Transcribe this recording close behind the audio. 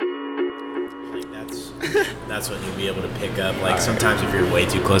That's when you'll be able to pick up. Like sometimes if you're way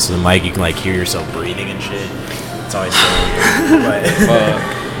too close to the mic, you can like hear yourself breathing and shit. It's always so weird. But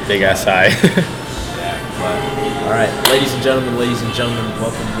big ass sigh. yeah. But all right, ladies and gentlemen,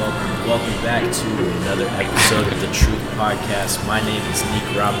 welcome back to another episode of the Truth Podcast. My name is Nick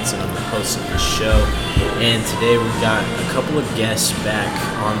Robinson. I'm the host of the show, and today we've got a couple of guests back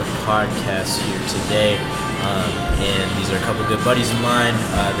on the podcast here today. And these are a couple of good buddies of mine.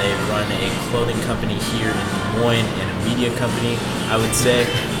 They run a clothing company here in Des Moines and a media company, I would say.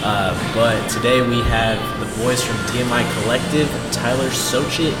 But today we have the boys from DMI Collective, Tyler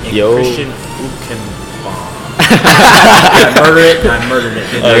Sochet and Christian Ukenbaum. I murdered it.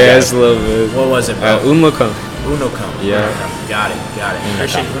 Oh yeah, it's a little bit. What was it, bro? Unocom. Yeah. Got it.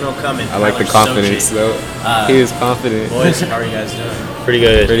 Christian Unocom and I like the confidence though. He was confident. Boys, how are you guys doing? Pretty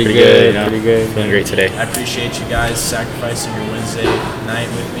good. Pretty good. You know? Pretty good. Feeling great today. I appreciate you guys sacrificing your Wednesday night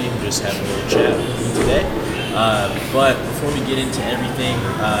with me and just having a little chat with me today. But before we get into everything,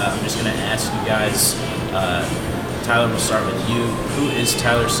 I'm just going to ask you guys, Tyler, we'll start with you. Who is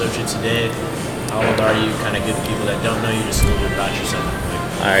Tyler Sochet today? How old are you? Kind of give people that don't know you just a little bit about yourself.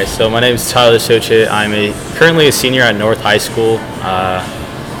 All right, so my name is Tyler Sochet. I'm currently a senior at North High School.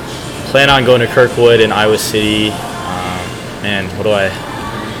 Plan on going to Kirkwood in Iowa City.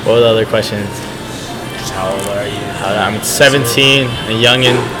 What are the other questions? Just how old are you? I'm 17, a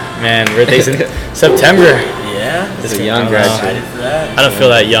youngin'. Man, birthday's in September. Yeah? It's a young graduate. Excited for that? I don't feel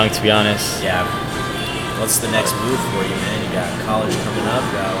that young, to be honest. Yeah. What's the next move for you, man? You got college coming up,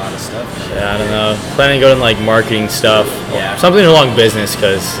 you got a lot of stuff. Yeah, I don't know. Planning to go to like marketing stuff. Yeah. Something along business,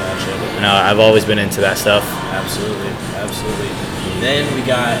 because Gotcha. I've always been into that stuff. Absolutely. Then we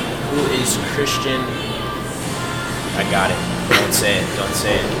got, who is Christian? I got it. Don't say it.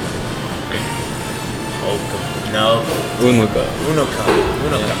 Unocom.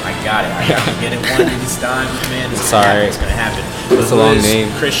 I got it. Get it one of these times, man. It's gonna happen. It's a long name.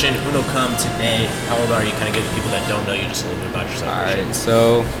 Christian Unocom today. How old are you? Kind of give people that don't know you just a little bit about yourself. All right,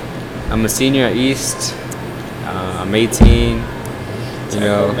 so I'm a senior at East. I'm 18.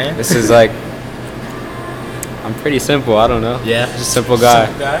 Cool, man? This is like, I'm pretty simple. I don't know. Yeah. Just a simple guy.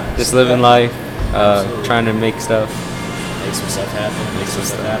 Just living life, trying to make stuff. Make some stuff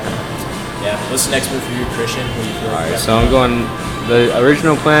happen. Yeah. What's the next move for you, Christian? What do you feel All right, so I'm going. The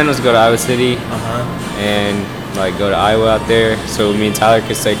original plan was to go to Iowa City and like go to Iowa out there, so me and Tyler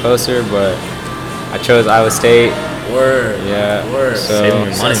could stay closer. But I chose Iowa State. Word. Yeah. Word. So saving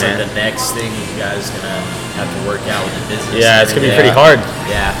your money, Sounds like man. the next thing you guys gonna have to work out with the business. Yeah, it's gonna be pretty hard.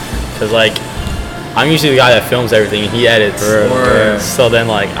 Yeah. Cause like, I'm usually the guy that films everything and he edits. Word. So then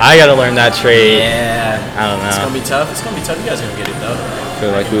like, I gotta learn that trade. Yeah. I don't know. It's gonna be tough. You guys are gonna get it though. I feel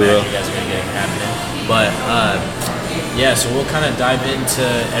like we Imagine will. You guys are gonna get it happening. But yeah, so we'll kind of dive into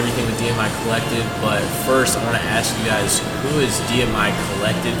everything with DMI Collective. But first, I want to ask you guys, who is DMI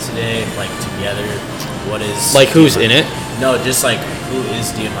Collective today? Like together, what is Like who's in it? No, just like who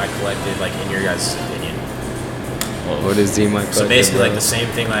is DMI Collective? Like in your guys' opinion. What is DMI Collective? So basically, bro? like the same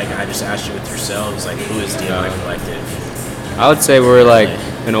thing. Like I just asked you with yourselves. Like who is DMI Collective? I would say we're like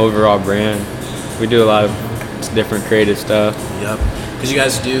an overall brand. We do a lot of different creative stuff. Yep. Because you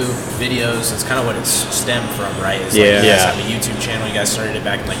guys do videos. That's kind of what it's stemmed from, right? It's Yeah. Like you guys Yeah. have a YouTube channel. You guys started it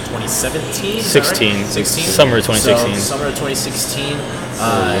back in like 2017. is that 16. right? 16. Summer of 2016. So, summer of 2016. young.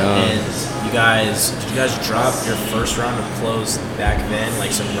 And did you guys drop your first round of clothes back then?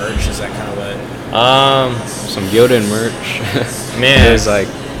 Like some merch? Is that kind of what? Some Gildan merch. Man. There's like,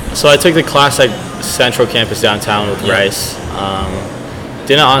 So I took the class at Central Campus downtown with Yeah. Rice.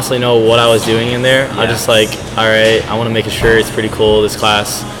 Didn't honestly know what I was doing in there. I Yeah. just like, all right, I want to make a shirt. It's pretty cool, this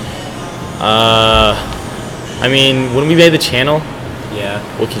class. I mean, when we made the channel, Yeah.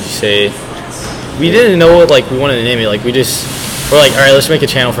 what could you say? We didn't know what like we wanted to name it. Like we're like, all right, let's make a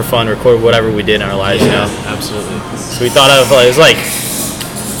channel for fun, record whatever we did in our lives, you know. Absolutely. So we thought of it was like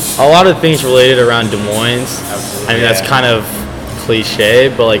a lot of things related around Des Moines. Absolutely. I mean, that's Yeah. kind of cliche,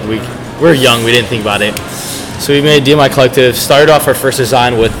 but like we're young, we didn't think about it. So we made DMI Collective. Started off our first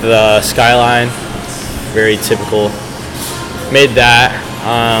design with the skyline, very typical. Made that.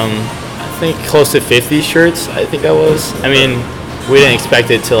 I think close to 50 shirts. I think that was. I mean, we didn't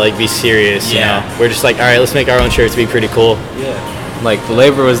expect it to like be serious. You Yeah. know, we're just like, all right, let's make our own shirts. Be pretty cool. Yeah. like the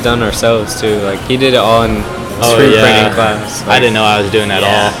labor was done ourselves too. Like he did it all in screen printing class. I didn't know I was doing that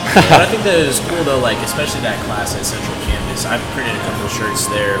Yeah. all. But I think that is cool though, like especially that class at Central Campus. I've printed a couple of shirts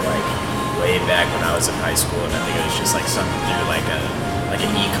there, like way back when I was in high school, and I think it was just like something through like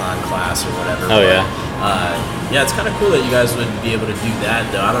an econ class or whatever. Oh, yeah. Yeah, it's kind of cool that you guys would be able to do that,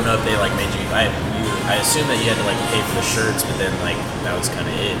 though. I don't know if they like made you. I assume that you had to like pay for the shirts, but then like that was kind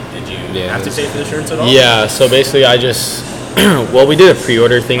of it. Did you have to pay for the shirts at all? Yeah, so basically I just, well, we did a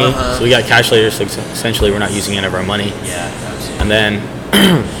pre-order thingy, so we got cash later, so essentially we're not using any of our money. Yeah, absolutely. And then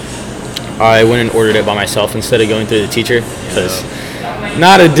I went and ordered it by myself instead of going through the teacher, because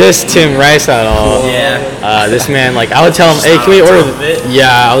not a diss Tim Rice at all. Yeah. This man, like, I would tell him, hey, can we order?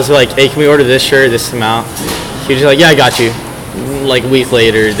 Yeah, I was like, hey, can we order this shirt, this amount? He was just like, yeah, I got you. Like a week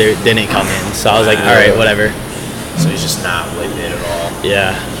later, they didn't come in, so I was like, all right, whatever. So he's just not with it at all.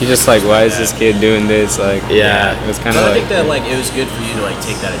 Yeah. He's just like, why is this kid doing this? Like, Yeah. it was kind But of I like, think that like it was good for you to like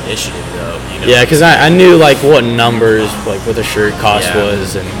take that initiative, though. You know? Yeah, because I knew like what numbers, like what the shirt cost Yeah.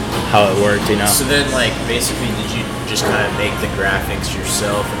 was and how it worked, you know. So then, like, basically, did you just kind of make the graphics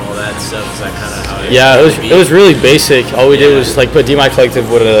yourself and all that stuff? Is that kind of how it? Yeah, came to be? it was really basic. All we did Yeah. was like put DMI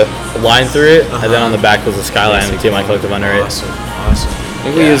Collective with a line through it, and then on the back was a skyline with DMI Collective under it. Awesome, awesome. I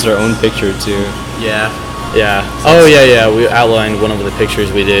think we used our own picture too. Yeah, Yeah. Oh yeah. We outlined one of the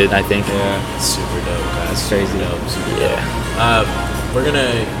pictures we did, I think. Yeah. super dope, guys. Crazy. Super dope. Super Yeah. dope. We're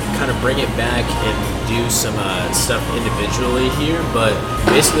gonna kind of bring it back and do some stuff individually here, but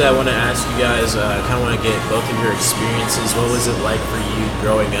basically, I want to ask you guys. Kind of want to get both of your experiences. What was it like for you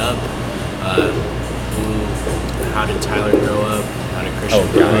growing up? How did Tyler grow up? How did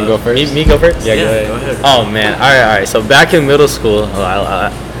Christian grow Wanna up? go first? Me go first? Yeah, Yeah, go ahead. Oh man. All right. So back in middle school, I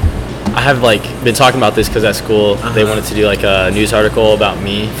have like been talking about this because at school they wanted to do like a news article about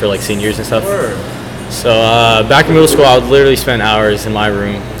me for like seniors and stuff. Word. So back in middle school, I would literally spend hours in my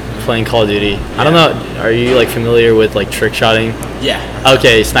room playing Call of Duty. I don't know. Are you like familiar with like trick shotting? Yeah.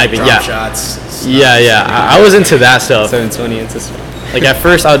 Okay, sniping. Drop Yeah. shots. Yeah. I was into that stuff. 720 into Like at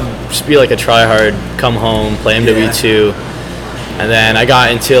first, I would just be like a tryhard, come home, play MW2, and then I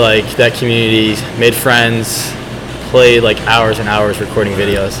got into like that community, made friends, played like hours and hours recording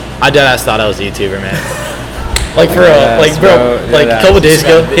videos. I deadass thought I was a YouTuber, man. Like for real, Yes, like bro, bro, like a deadass. couple days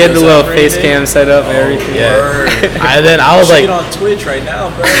ago. He had the little Videos face up, cam set up and everything. And then I was Get like, on Twitch right now,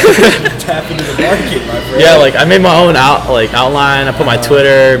 bro. Tap into the market, my friend. yeah, like I made my own outline. I put my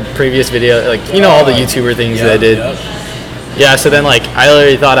Twitter, previous video, like you know all the YouTuber things that I did. Yeah, so then like I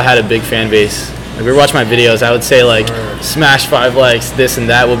literally thought I had a big fan base. Like we were watching my videos, I would say like smash 5 likes, this and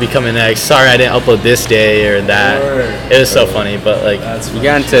that will be coming next. Sorry I didn't upload this day or that. Word. It was so funny, but like You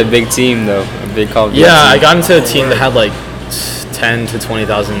got into a big team though, a big Call of Duty yeah, I team. got into a team that had like 10 to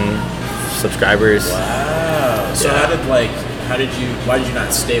 20,000 subscribers. Wow. So Yeah. why did you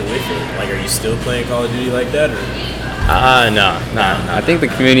not stay with it? Like, are you still playing Call of Duty like that, or? No. I think the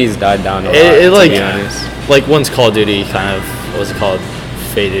community's died down a lot, It to like be honest. like once Call of Duty kind of what was it called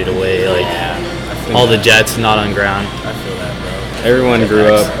faded away, like all the jets not on ground. I feel that, bro. Everyone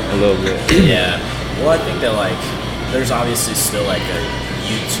grew up a little bit. Yeah. Well, I think that like there's obviously still like a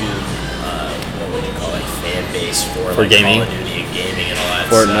YouTube, what would you call like fan base for like gaming? Call of Duty and gaming and all that.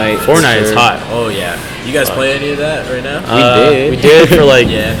 Fortnite. Stuff. Fortnite is Sure. hot. Oh yeah. You guys play any of that right now? did. We did for like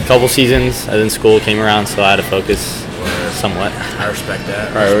Yeah. a couple seasons, and then school came around, so I had to focus somewhat. I respect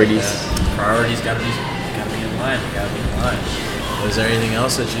that. Priorities. Priorities gotta be in line. Gotta be in line. Was there anything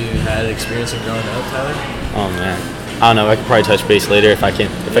else that you had experience of growing up, Tyler? Oh man, I don't know. I could probably touch base later if I can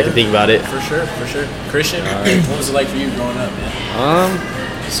think about it. For sure. Christian, what was it like for you growing up,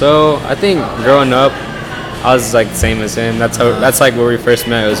 man? So I think growing up, I was like the same as him. That's like where we first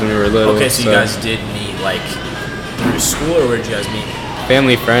met. Was when we were little. Okay, so you guys did meet like through school, or where did you guys meet?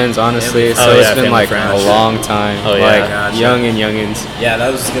 family friends, honestly. Family So friends. it's Oh, yeah, been family like friends. a long time. Oh, yeah. Like Gotcha. young and youngins. Yeah,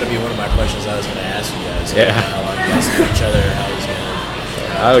 that was gonna be one of my questions I was gonna ask you guys. Yeah. How long you guys knew each other? How it was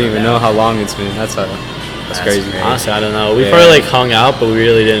going? I don't even know how long it's been. That's crazy. great. Honestly, I don't know. We Yeah. probably like hung out, but we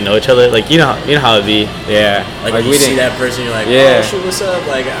really didn't know each other. Like you know how it'd be. Yeah. Like when you see that person, you're like, Yeah. oh shit, what's up?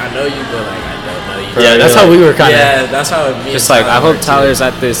 Like I know you, but like I don't know you. Yeah, Right, that's like- how we were kind of. Yeah, that's how it means. Just like I hope Tyler's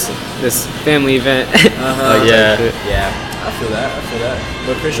at this family event. Uh-huh. Yeah. Yeah, I feel that.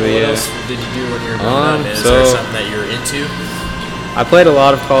 But Christian, So, what yeah. else did you do when you were growing up, man? Is so- there something that you're into? I played a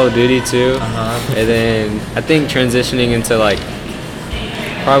lot of Call of Duty too. Uh-huh. And then I think transitioning into like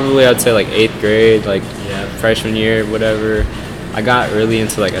probably I'd say like 8th grade, like Yeah. freshman year, whatever. I got really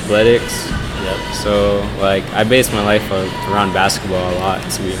into like athletics. Yep. So like I based my life around basketball a lot,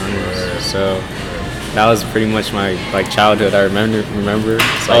 to be honest. So that was pretty much my like childhood. I remember.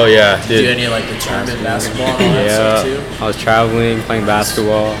 It's like, Oh yeah, Did you do dude. any like the tournament basketball and all that stuff too? Yeah, I was traveling, playing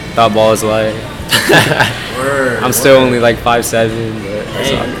basketball. Thought ball was light. Word. I'm still only like 5'7", but that's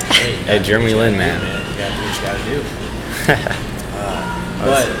Hey, all. Hey, Jeremy Lin, man. You gotta do what you gotta do.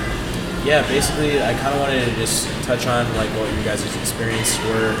 But yeah, basically, I kind of wanted to just touch on like what your guys' experiences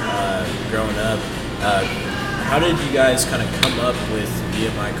were growing up. How did you guys kind of come up with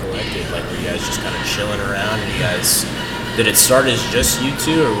DMI Collective? Like, were you guys just kind of chilling around? And you guys, did it start as just you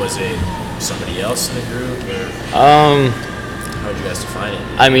two, or was it somebody else in the group? Or how did you guys define it?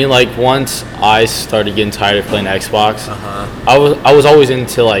 I mean, like once I started getting tired of playing Xbox, Uh-huh. I was always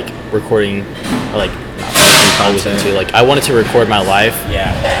into like recording, or like not always into like I wanted to record my life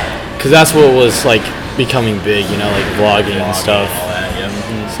Yeah. because that's what was like becoming big, you know, like vlogging and stuff. All that,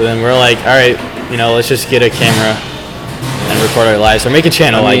 yeah. So then we're like, all right, you know, let's just get a camera and record our lives or make a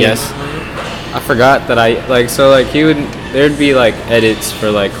channel, I mean, guess. I forgot that there'd be like edits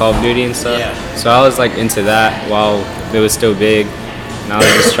for like Call of Duty and stuff. Yeah. So I was like into that while it was still big. And I was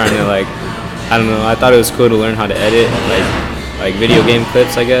just trying to like, I don't know, I thought it was cool to learn how to edit like video game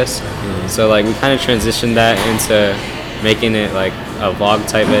clips, I guess. So like we kind of transitioned that into making it like a vlog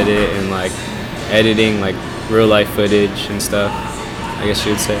type edit and like editing like real life footage and stuff, I guess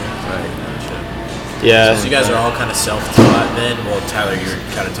you would say. Yeah. So you guys are all kind of self-taught then? Well, Tyler, you were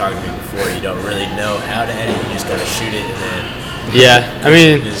kind of talking to me before. You don't really know how to edit. You just got to shoot it and then... Yeah, I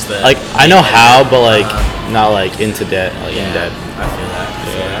mean, Is the- like I know how, but like not like into depth, like in depth. I feel that.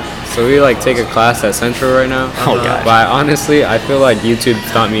 So we like take a class at Central right now. Oh, gosh. But honestly, I feel like YouTube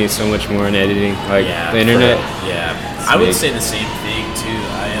taught me so much more in editing. Like Yeah, the internet. Yeah. I would big. say the same thing, too.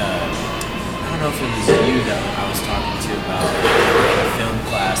 I don't know if it was you that I was talking to about like, a film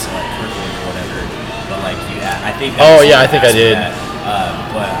class at like Kirkwood or whatever. But like you, I think that Oh, was yeah, you I think I asked me did. that.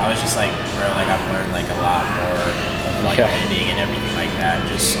 But I was just like, bro, like I've learned like a lot more of like Yeah. editing and everything like that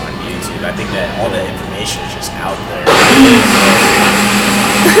just on YouTube. I think that all the information is just out there.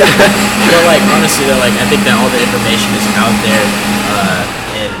 But like honestly though, like I think that all the information is out there,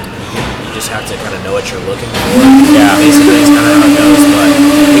 and you just have to kind of know what you're looking for. Yeah, basically it's kind of how it goes. But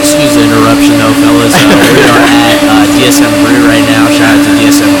excuse the interruption though, fellas. We are at DSM Brew right now. Shout out to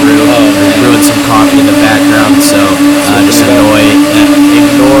DSM Brew. Brewing some coffee in the background, so just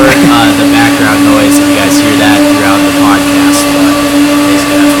ignore the background noise if you guys hear that throughout the podcast. But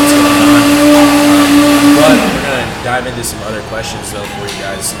basically that's what's going on. But we're gonna dive into some other questions though for you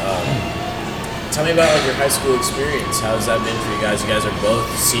guys. Tell me about like your high school experience. How's that been for you guys? You guys are both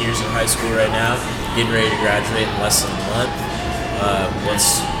seniors in high school right now, getting ready to graduate in less than a month.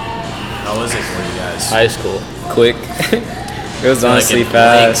 How was it for you guys? High school. Quick. It was Like, honestly it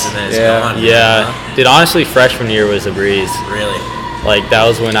blinks fast. and then it's Yeah. gone. Yeah. Dude, honestly, freshman year was a breeze. Really Like that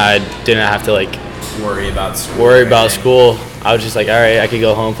was when I didn't have to like worry about school. worry or about anything? school. I was just like, all right, I could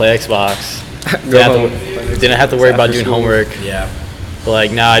go home, play Xbox. Go Didn't have to worry about After doing school. homework. Yeah. But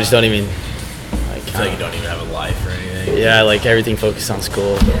like now, I just don't even. I feel like you don't even have a life or anything. Yeah, like everything focused on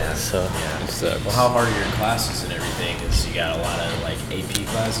school. Yeah. So Yeah. Sucks. Well, how hard are your classes and everything? Is you got a lot of like AP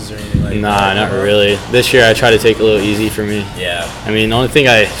classes or anything like nah, that? not really. This year I try to take it a little easy for me. Yeah. I mean, the only thing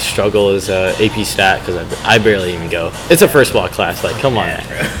I struggle is AP Stat because I barely even go. It's a first block class. Like, come on. Yeah,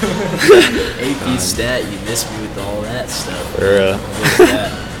 AP Stat, you miss me with all that stuff. Or, What is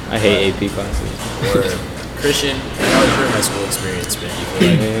that? I hate AP classes. Or Christian, how has your high school experience been? You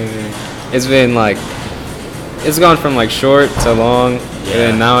feel like It's been like, it's gone from like short to long, Yeah.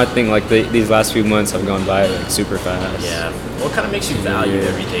 and now I think like these last few months have gone by like super fast. yeah. What kind of makes you value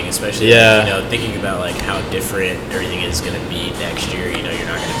everything, especially Yeah. like, you know, thinking about like how different everything is going to be next year. You know, you're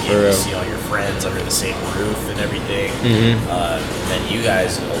not going to be For able to real. see all your friends under the same roof and everything. Mhm. Then you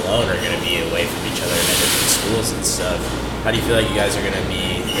guys alone are going to be away from each other and at different schools and stuff. How do you feel like you guys are going to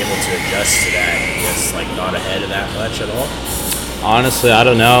be able to adjust to that? You guys like not ahead of that much at all? honestly, I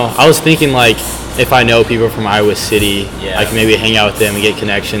don't know. I was thinking like if I know people from Iowa City, Yeah. I can maybe hang out with them and get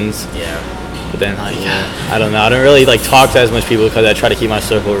connections. Yeah. But then like I don't know. I don't really like talk to as much people because I try to keep my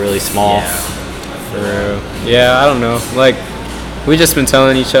circle really small. Yeah. For real. Yeah, I don't know. Like, we just been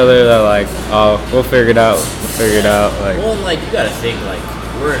telling each other that like, oh, we'll figure it out. We'll figure it out. Like, Well, and, like you got to think like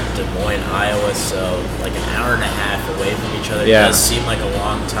we're in Des Moines, Iowa, so like an hour and a half away from each other Yeah. does seem like a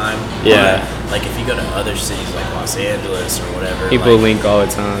long time. Yeah. But, like if you go to other cities like Los Angeles or whatever, people like, link all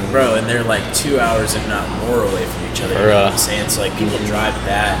the time. bro, and they're like 2 hours, if not more, away from each other. You know what I'm saying? So like people drive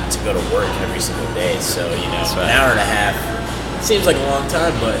that to go to work every single day. So you know, That's an right. hour and a half seems like a long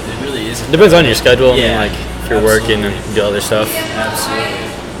time, but it really isn't. Depends on your schedule. Yeah, I mean, like if you're working and do other stuff. Absolutely.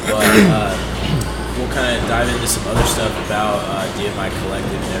 But we'll kind of dive into some other stuff about DMI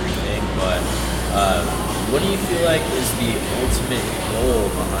Collective and everything. But what do you feel like is the ultimate goal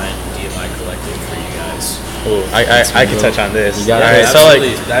behind DMI Collective for you guys? Ooh, I can touch on this. You got it. Alright, so like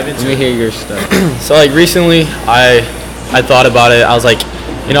Absolutely. Dive into Let me it. hear your stuff. So like recently, I thought about it. I was like,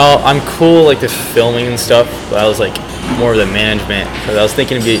 you know, I'm cool like this filming and stuff, but I was like more of the management because I was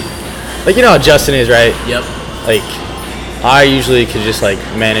thinking it'd be like you know how Justin is, right? Yep. Like I usually could just like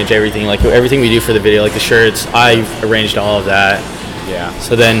manage everything, like everything we do for the video, like the shirts. I arranged all of that. Yeah.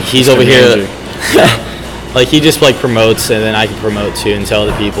 So then he's Mr. over here, Manager. like he just like promotes, and then I can promote too and tell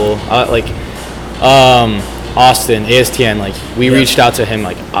the people. Austin ASTN, like we reached out to him,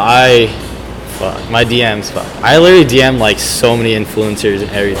 like my DMs, I literally DM like so many influencers and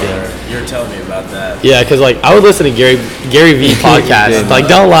everything. You were telling me about that. Yeah, because like I would listen to Gary V podcast. Like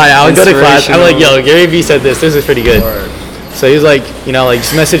don't lie, I would go to class. I'm like, yo, Gary V said this is pretty good. So he's like, you know, like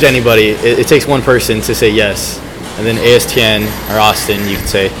just message anybody. It takes one person to say yes, and then ASTN or Austin, you could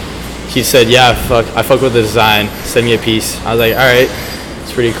say. He said, yeah, I fuck with the design. Send me a piece. I was like, all right,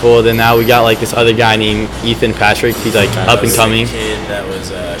 it's pretty cool. Then now we got like this other guy named Ethan Patrick. He's like up and coming. The kid that was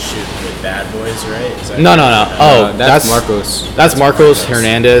shooting with Bad Boys, right? Is that No. Oh, that's Marcos. That's Marcos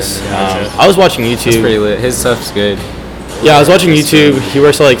Hernandez. I was watching YouTube. It's pretty lit. His stuff's good. Yeah, I was watching YouTube. He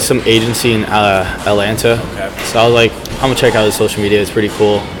works at like some agency in Atlanta. Okay. So I was like, I'm gonna check out his social media. It's pretty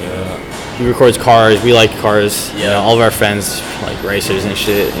cool. Yeah. He records cars. We like cars. You know, all of our friends like racers and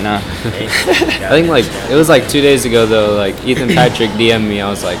shit. You know. I think like it was like 2 days ago though. Like Ethan Patrick DM'd me. I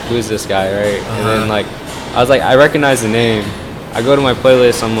was like, who is this guy, right? And then like I was like, I recognize the name. I go to my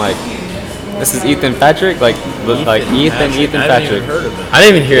playlist. I'm like, this is Ethan Patrick. Like Ethan I Patrick. haven't even heard of him. I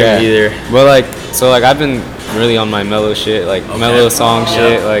didn't even hear him either. But like, so like I've been really on my mellow shit, like mellow song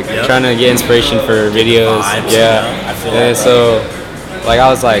shit, like trying to get inspiration for videos. Vibes, yeah. I feel And so like I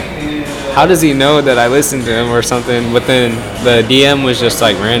was like, how does he know that I listened to him or something? But then the DM was just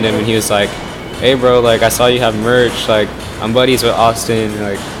like random, and he was like, hey bro, like I saw you have merch, like I'm buddies with Austin,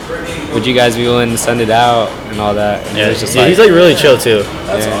 like would you guys be willing to send it out and all that? And it was just like, he's like really chill too.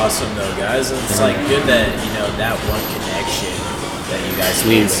 That's awesome though, guys. It's like good that you know that one connection that you guys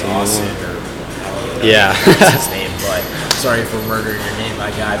made with Austin or what's his name, but sorry for murdering your name,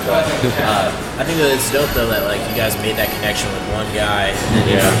 my guy. But I think that it's dope though that like you guys made that connection with one guy, and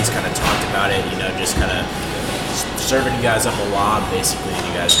you know he's kind of talked about it. You know, just kind of serving you guys up a lot, basically. And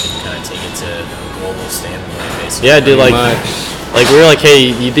you guys can kind of take it to a global standpoint, basically. Yeah, dude. Like we were like, hey,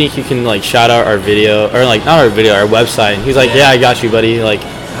 you think you can like shout out our video or like not our video, our website? And he's like, yeah, I got you, buddy. Like.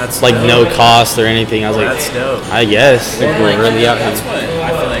 That's like dope. no cost or anything. I was like, that's dope. I guess. Well, like, really out that's what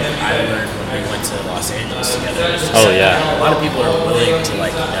I feel like I learned when we went to Los Angeles together. It's just Oh, like, yeah. a lot of people are willing to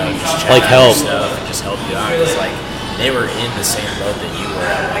like just check Like, out help. your stuff and just help you out. It's like they were in the same boat that you were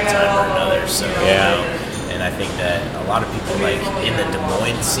at one time or another. So you know, and I think that a lot of people like in the Des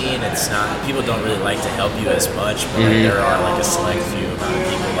Moines scene, it's not people don't really like to help you as much, but like, there are like a select few amount of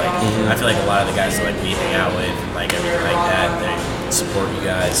people. Like I feel like a lot of the guys that like we hang out with, and, like everything like that, they support you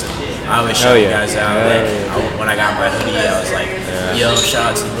guys. And I always shout you guys out. When I got my hoodie, I was like, yo,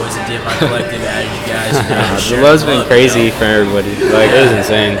 shout out to the boys at DMI Collective, added you guys. the love's been crazy for everybody. Like It was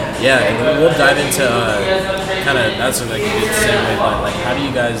insane. Yeah, and we'll dive into kind of that's like a good segue. But like, how do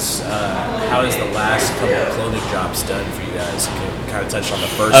you guys? How has the last couple of clothing drops done for you guys? You can kind of touch on the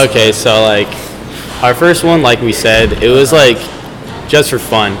first. Okay, so like our first one, like we said, it was like just for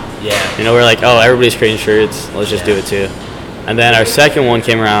fun. Yeah. You know, we're like, oh, everybody's creating shirts, let's just do it too. And then our second one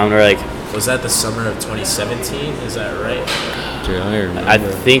came around, we're like, was that the summer of 2017? Is that right? Dude, I remember. I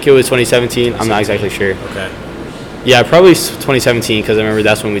think it was 2017. I'm not exactly sure. Okay. Yeah, probably 2017 because I remember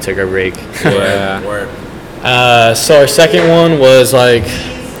that's when we took our break. Yeah. Word. So our second one was like,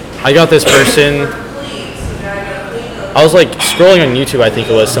 I got this person. I was like scrolling on YouTube, I think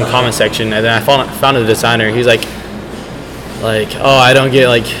it was some comment section, and then I found a designer. He was like, oh, I don't get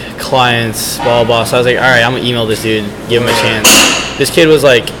like clients, blah blah. So I was like, all right, I'm gonna email this dude, give him a chance. This kid was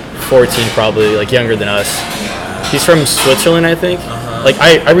like 14, probably like younger than us. He's from Switzerland, I think. Like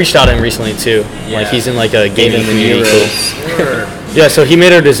I reached out to him recently too. Like he's in like a gaming community. Yeah, so he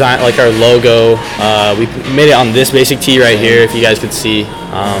made our design, like our logo. We made it on this basic tee right here, if you guys could see.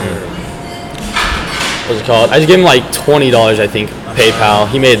 What's it called? I just gave him like $20, I think, PayPal.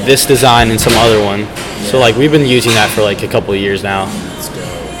 He made this design and some other one. So like we've been using that for like a couple of years now.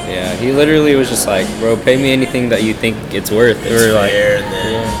 Yeah, he literally was just like, bro, pay me anything that you think it's worth. It's fair, and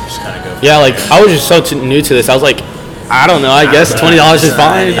then just kind of go. Yeah, like I was just so new to this. I was like, I don't know. I guess $20 is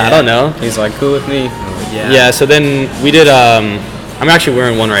fine. I don't know. He's like, cool with me. Yeah. So then we did. I'm actually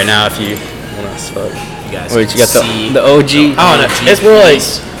wearing one right now. If you want to start. You guys. Wait, you got the OG? I don't know. It's more like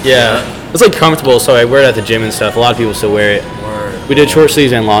it's like comfortable. So I wear it at the gym and stuff. A lot of people still wear it. We did short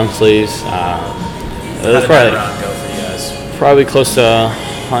sleeves and long sleeves. It was probably close to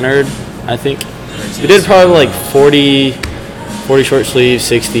 100, I think. We did probably like 40 short sleeves,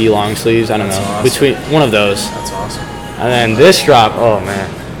 60 long sleeves. I don't know. Awesome. Between one of those. That's awesome. And then this drop, oh man.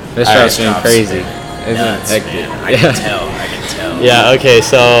 This drop's been crazy. Nuts, Isn't it? man. I can tell. Yeah. Okay.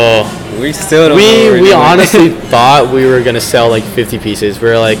 So We still don't know what we're we doing. honestly thought we were gonna sell like 50 pieces. We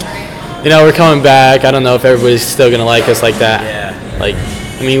were like, we're coming back. I don't know if everybody's still gonna like us like that. Yeah. Like,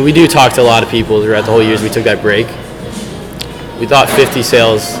 I mean, we do talk to a lot of people throughout the whole years. We took that break. We thought 50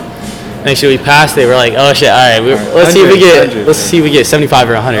 sales. Next year we passed it. We're like, oh shit! All right, let's see if we get 75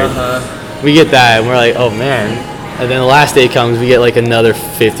 or 100. We get that, and we're like, oh man. And then the last day comes, we get like another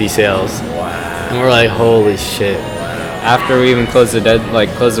 50 sales, Wow. and we're like, holy shit. After we even closed the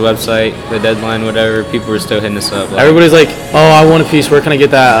website, the deadline, whatever, people were still hitting us up. Like, Everybody's like, oh, I want a piece. Where can I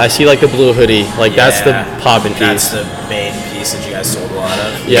get that? I see like the blue hoodie. Like that's the poppin' That's piece. the main piece that you guys sold a lot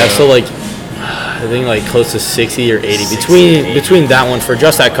of. Yeah. So like, I think like close to 60 or 80 60, 80. between that one for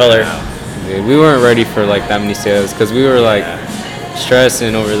just that color. dude, we weren't ready for like that many sales because we were like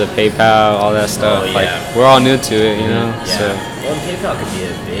stressing over the PayPal, all that stuff. Oh, yeah. Like we're all new to it, you know. Yeah. So Well, PayPal can be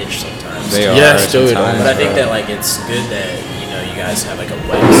a bitch sometimes. they are. Yes, dude. sometimes, But I think bro. that like it's good that you guys have like a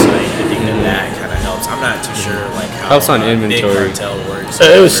website. I think that kind of helps. I'm not too sure like how Helps on inventory. Big Cartel works.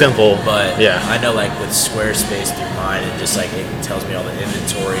 It was whatever, simple, but yeah. I know like with Squarespace through mine, it just like it tells me all the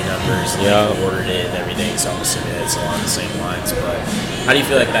inventory numbers, and Yeah. who ordered it and everything. So I'm assuming it's along the same lines. But how do you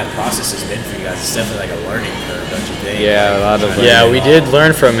feel like that process has been for you guys? It's definitely like a learning curve, don't you think? Yeah, a lot of Like, Yeah, we did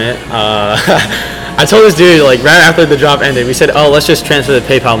learn from it. I told this dude like right after the drop ended, we said, oh, let's just transfer the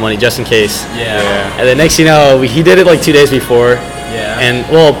PayPal money just in case. Yeah. And then next thing you know, he did it like 2 days before. Yeah. And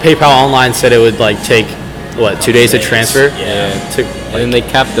well, PayPal online said it would like take 2 days to transfer. Yeah. Yeah. And then they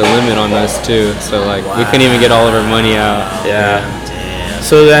capped the limit on us too, so like we couldn't even get all of our money out. Yeah. Damn.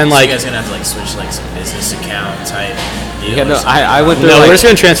 So then So like, you guys gonna have to like switch like some business account type deal. Yeah, or no, something? I went through no, we're like just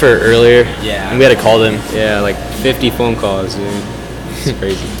gonna transfer it earlier. Yeah. And we had to call them. yeah, like 50 phone calls, dude. It's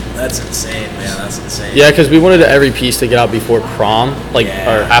crazy. That's insane, man. That's insane. Yeah, because we wanted every piece to get out before prom, like Yeah.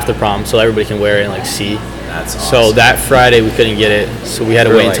 or after prom, so everybody can wear it and like see. That's awesome. So that Friday we couldn't get it, so we had to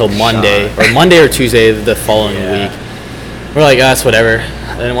We were, wait like, until Monday shocked. or Monday or Tuesday the following Yeah. week. We're like, that's whatever.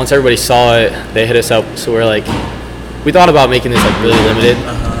 And then once everybody saw it, they hit us up. So we're like, we thought about making this like really limited.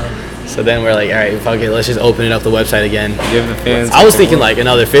 So then we're like, all right, fuck it, let's just open it up the website again. Give the fans. I was thinking like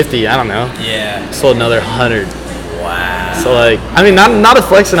another 50. I don't know. Yeah. Sold another 100. Wow. So like, I mean, not a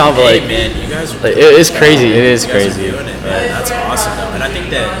flex and all, but Hey, like, man, you guys are like, it's crazy. It is you guys are crazy. doing it, man. That's awesome, though. And I think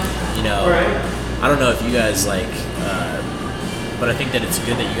that I don't know if you guys like, but I think that it's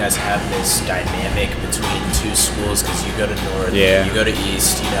good that you guys have this dynamic between two schools because you go to North, Yeah. you go to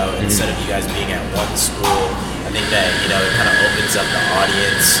East. Instead of you guys being at one school, I think that it kind of opens up the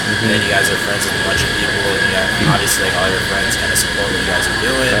audience. And then you guys are friends with a bunch of people, and obviously like, all your friends kind of support what you guys are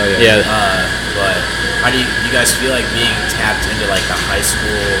doing. Oh, Yeah. But how do you guys feel like being tapped into like the high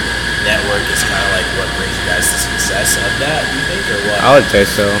school network is kind of like what brings you guys to success of that? You think, or what? I would say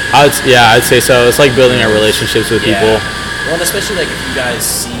so. I'd say so. It's like building our relationships with people. Well, and especially like if you guys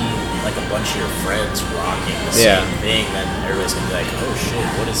see like a bunch of your friends rocking the Yeah. same thing, then everybody's gonna be like, "Oh shit,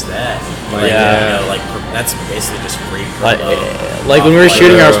 what is that?" Yeah. That's basically just free Like, promo. like when we were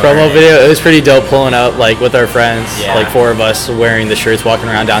shooting our promo right? video, it was pretty dope pulling up like with our friends, Yeah. like 4 of us wearing the shirts, walking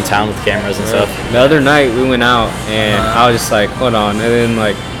around downtown with cameras and stuff. The other night we went out and I was just like, hold on, and then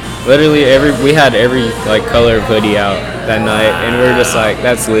like literally we had every like color of hoodie out that night, and we were just like,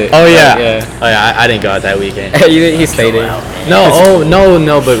 that's lit. Oh yeah, Like, oh yeah. I didn't go out that weekend. he stayed in.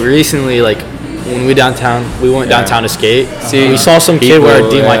 No. But recently, like when we went downtown to skate. See, we saw some kid people, wear a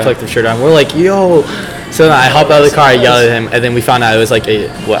DMY yeah. Collective shirt on. We're like, yo. So then I hopped out of the car, I yelled at him, and then we found out it was like I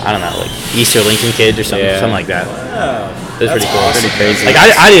don't know, like Easter Lincoln kid or something, Yeah. something like that. It was pretty cool. awesome. Pretty crazy. Like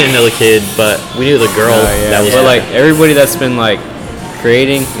I didn't know the kid, but we knew the girl that was. But like everybody that's been like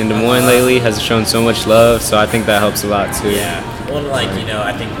creating in Des Moines lately has shown so much love, so I think that helps a lot too. Yeah. Well, like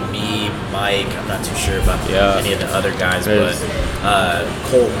I think me, Mike, I'm not too sure about Yeah. any of the other guys, There's- but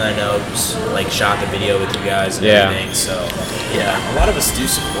Colton, I know, like shot the video with you guys and Yeah. everything. So yeah, a lot of us do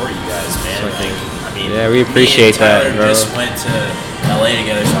support you guys, man. I mean, Yeah, we me and appreciate that, Tyler bro. just went to LA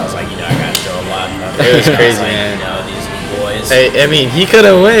together, so I was like, I gotta throw a lot. It was crazy, like, man. These boys. Hey, I mean, he could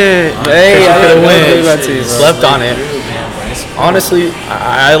have went. Hey, he I could have didn't know went. about you, bro. Slept on it. Honestly,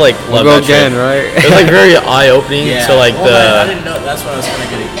 I like love We'll go that trip. again, right? It was like very eye-opening. Yeah. So like I didn't know. That's what I was kind of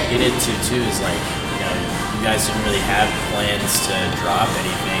gonna get into too. Is like you guys didn't really have plans to drop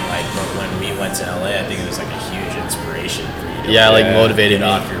anything. Like, but when we went to LA, I think it was like a huge inspiration for you. To like motivated get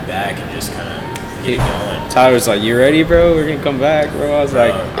me. off your back and just kind of get going. Tyler's like, you ready, bro? We're gonna come back, bro. I was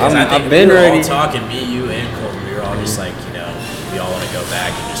like, 'Cause I think I've been we were ready. all talking, me, you, and Colton. We were all just like, we all want to go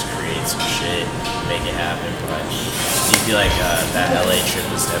back and just create some shit, make it happen. But do you feel like that LA trip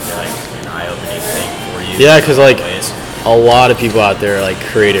was definitely like an eye-opening thing for you? Yeah, 'cause, like, in ways? a lot of people out there are like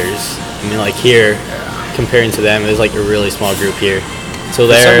creators. I mean, like here, comparing to them, there's like a really small group here. So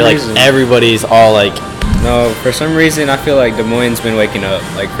For they're some like reason. everybody's all like, No, for some reason I feel like Des Moines been waking up,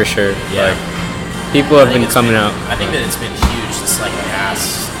 like for sure. Yeah. Like people I have think been it's coming out. I think that it's been huge this like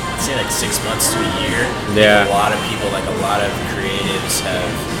past, I'd say like 6 months to a year. Yeah. A lot of people, like a lot of creatives have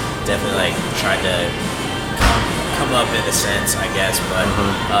definitely like tried to come up in a sense, I guess, but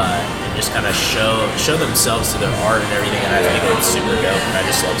and just kind of show themselves to their art and everything. And I think it's super dope. And I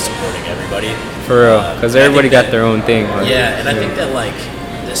just love supporting everybody. For real, because I everybody think got that- their own thing. Like, Yeah, and I think that like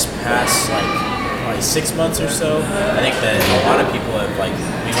this past like probably 6 months or so, I think that a lot of people have like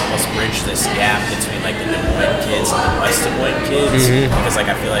we've almost bridged this gap between like the Des Moines kids and the West Des Moines kids because like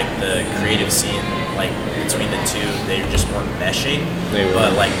I feel like the creative scene like between the two they just weren't meshing. They weren't.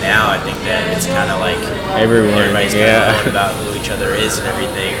 But like now I think that it's kind of like Everyone, everybody's kind yeah. of knowing about who each other is and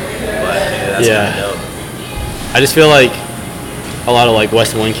everything. But I think that's Yeah. kind of dope. I just feel like a lot of like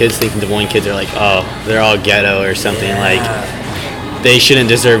West Des Moines kids thinking Des Moines kids are like, oh, they're all ghetto or something. Like they shouldn't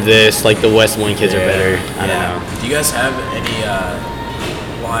deserve this. Like the West Des Moines kids are better. I don't know. Do you guys have any?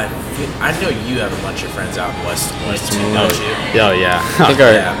 Well, I know you have a bunch of friends out in West Des Moines too, don't you? Oh yeah. I think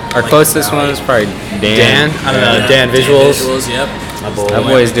our, Yeah, our like closest Valley. one is probably Dan? Dan. I don't know. Yeah. Dan Visuals. Yep. My boy. That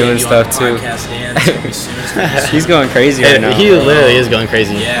boy's We'll doing get you on stuff the too. podcast, Dan. It's gonna be soon. It's gonna be soon. He's going crazy right now. He bro. literally is going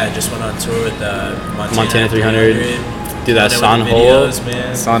crazy. Yeah, just went on tour with Montana 300. Dude, that Doing it San with the Holo. videos,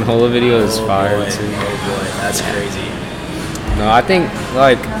 man. San Holo video is Oh, fire boy. too. Oh boy, that's crazy. No, I think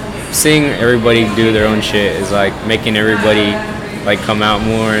like seeing everybody do their own shit is like making everybody like come out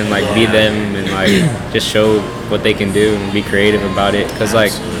more and like be them and like just show what they can do and be creative about it. Cause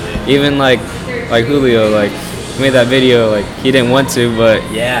like Absolutely. even like Julio like made that video like he didn't want to, but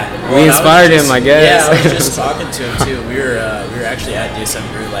Yeah, We inspired him, I guess. Yeah, I was just talking to him too. We were actually at DSM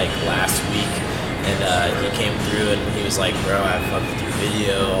Brew like last week, and he came through and he was like, "Bro, I fucked with your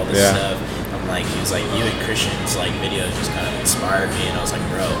video, all this Yeah. stuff." I'm like, he was like, "You and Christian's like videos just kind of inspired me," and I was like,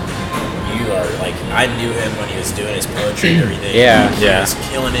 "Bro, you are like, I knew him when he was doing his poetry and everything. Yeah. he Yeah. was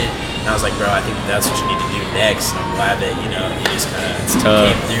killing it." And I was like, "Bro, I think that's what you need to do next." And I'm glad that he just kind of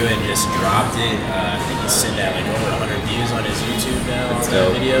tough. came through and just dropped it. I think he's sitting at like over 100 views on his YouTube now on that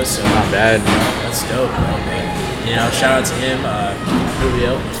dope. video. So Not bad. that's dope, bro. But, shout out to him,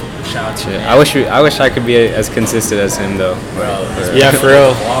 Julio. Shout out to him. I wish I could be as consistent as him though. Bro. he's been Yeah, killing for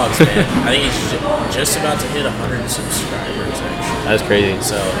real. the Vlogs, man. I think he's just about to hit 100 subscribers actually. That's crazy.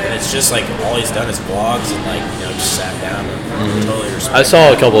 So and it's just like all he's done is vlogs and like just sat down and totally respect. I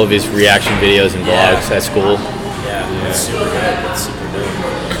saw a couple of his reaction videos and Yeah. vlogs at school. Yeah, it's super dope. It's super dope.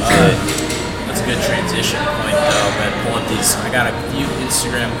 That's a good transition point, though. But pull up these. I got a few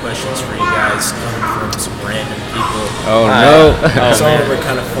Instagram questions for you guys coming from some random people. Oh Oh, no! Some man. of them are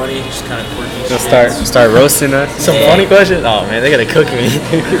kind of funny, just kind of quirky. Just shit. start roasting us. Some funny questions? Oh man, they gotta cook me.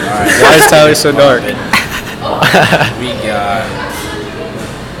 Why is Tyler so dark? We got.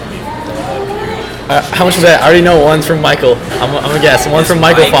 Let me pull it up here. How much was that? I already know one's from Michael. I'm gonna guess. One from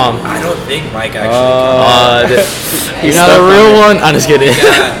Michael Mike- Fom. I don't think Mike actually. You're not a real one? I'm just kidding.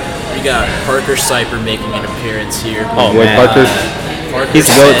 We got Parker Cyper making an appearance here. Oh Boy, man. Parker. Parker He's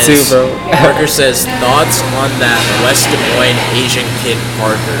goat says- too, bro. Parker says thoughts on that West Des Moines Asian kid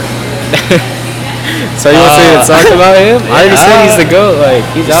Parker. So you want to talk about him? I already said he's the goat. Like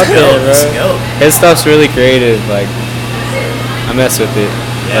he's out the there, goat, he's the bro. goat. His stuff's really creative. Like I mess with it.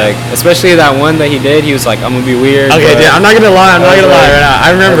 Yeah. Like especially that one that he did. He was like, I'm gonna be weird. Okay, but dude, I'm not gonna lie. I'm not gonna lie right now. I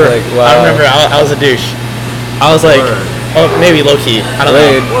remember. I was like, wow. I remember. I was a douche. I was like, Word. oh, maybe low key. I don't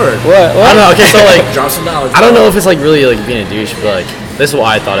Wait, know. Word. What? I don't know. Okay, so like, Drop some knowledge. I don't know if it's like really like being a douche, but like this is what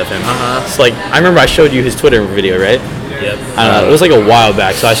I thought of him. Uh-huh. It's like I remember I showed you his Twitter video, right? Yep. I don't know. It was like a while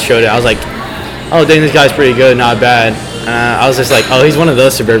back, so I showed it. I was like, oh, dang, this guy's pretty good, not bad. I was just like, oh, he's one of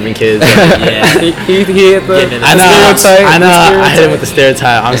those suburban kids. Yeah. he hit the, Getting in I the know, stereotype. I know. the I hit him with stereotype. the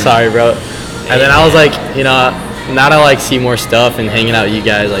stereotype. I'm sorry, bro. And then I was like, now that I like see more stuff and hanging out with you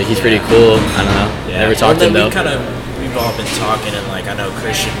guys, like he's pretty cool. I don't know. Never talked to him though. We've all been talking, and like I know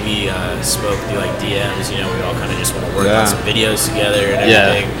Christian, we spoke through like DMs. We all kind of just want to work Yeah. on some videos together and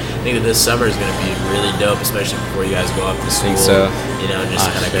Yeah. everything. I think that this summer is going to be really dope, especially before you guys go off to school. Think so. Just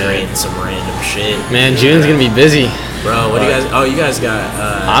Ah, kind of shit. creating some random shit. Man, June's gonna be busy. Bro, what do you guys? Oh, you guys got.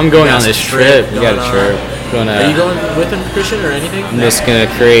 I'm you going got on some this trip. You got a going trip. on. Are you going with him, Christian, or anything? I'm just gonna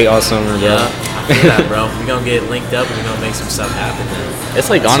create all summer, bro. Yeah, I feel that, bro. We're gonna get linked up and we're gonna make some stuff happen. It's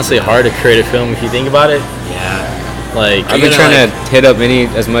like honestly hard to create a film if you think about it. Yeah. Like, I've been trying to hit up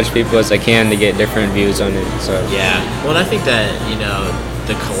as much people as I can to get different views on it. So Yeah. Well, and I think that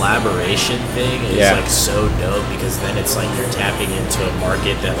the collaboration thing is Yeah. like so dope because then it's like you're tapping into a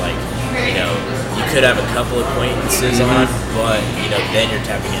market that like you could have a couple acquaintances on, but then you're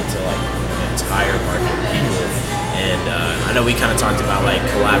tapping into like entire market of people. And I know we kind of talked about like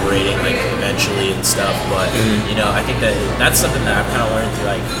collaborating like eventually and stuff, but you know, I think that that's something that I've kind of learned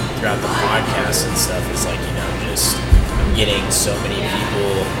throughout the podcast and stuff. Is like, you know, just I'm getting so many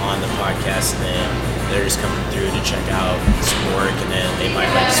people on the podcast, and then they're just coming through to check out some work, and then they might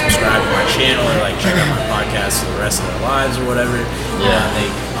like subscribe to my channel or like check out my podcast for the rest of their lives or whatever. Yeah, they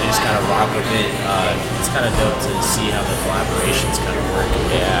just kind of rock with it. It's kind of dope to see how the collaborations kind of work.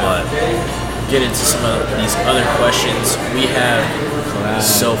 Yeah, but get into some of these other questions. We have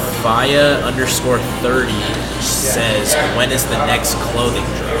Sophia_30 says, when is the next clothing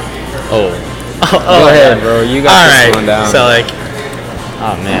drop? Go ahead, bro. You got this one down. So like,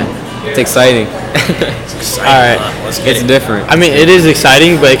 oh man, it's exciting. It's exciting. All right. Let's get It's it. different. I mean, it is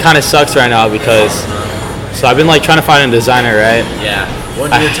exciting, but it kind of sucks right now because. So I've been like trying to find a designer, right? Yeah. Well,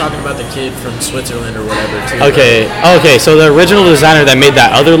 you were talking about the kid from Switzerland or whatever too. Okay. Okay. So the original designer that made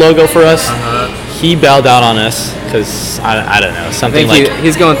that other logo for us, he bailed out on us because I don't know, I something think like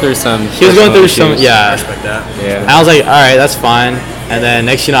he's going through some. he was going through some personal issues. I yeah. respect that. And Yeah. I was like, all right, that's fine. And then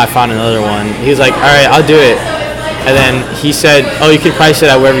next, you know, I found another one. He was like, all right, I'll do it. And then he said, oh, you can price it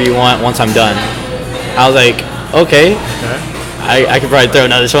at wherever you want once I'm done. I was like, okay. I could probably throw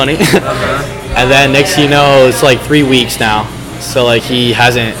another 20. And then next, you know, it's like 3 weeks now. So like he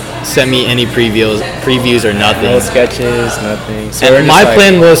hasn't sent me any previews or nothing. No sketches, nothing. So we're And just my like,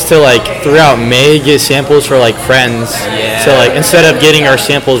 plan was to like throughout May get samples for like friends. Yeah. So like instead of getting our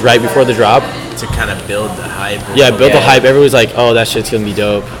samples right before the drop, To kind of build the hype. yeah, build the hype. Everyone's like, oh, that shit's gonna be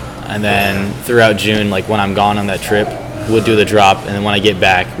dope. And then throughout June, like when I'm gone on that trip, we'll do the drop. And then when I get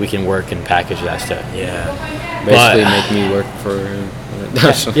back, we can work and package that stuff. Yeah. basically make me work for him.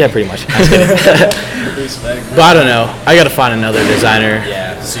 Yeah, pretty much. I'm just kidding. Respect. But I don't know. I gotta find another designer.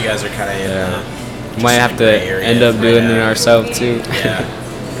 Yeah. So you guys are kind of in the. Might have to end up doing it ourselves too. Yeah.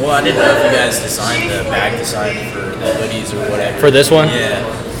 Well, I didn't know if you guys designed the bag design for the hoodies or whatever. For this one? Yeah.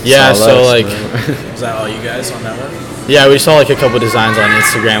 Yeah, Saw so less, like, bro. Was that all you guys on that one? yeah, we saw like a couple designs on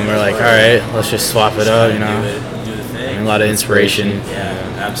Instagram. We're like, all right, let's just swap it up, you know. Do the thing. And a lot of inspiration. Yeah,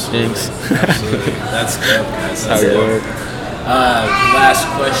 absolutely. Thanks. Absolutely. That's dope, guys. How That's we dope. work. Last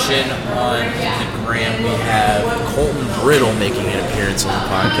question on the gram. We have Colton Brittle making an appearance on the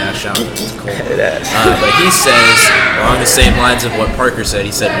podcast. Shout out to Colton. But he says, along the same lines of what Parker said,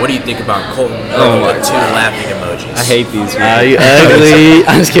 he said, what do you think about Colton? With 2 laughing emojis. I hate these. You ugly.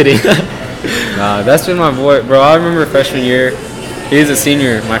 I'm just kidding. Nah, that's been my boy, bro. I remember freshman year. He was a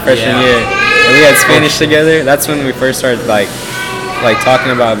senior my freshman Yeah. year, and we had Spanish together. That's when we first started like talking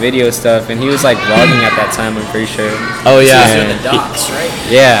about video stuff, and he was like vlogging at that time. I'm pretty sure. Oh He was yeah. doing the docs, right?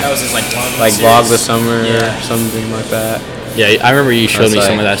 Yeah. That was his like vlog. Like vlog the summer Yeah. or something like that. Yeah, I remember you showed That's me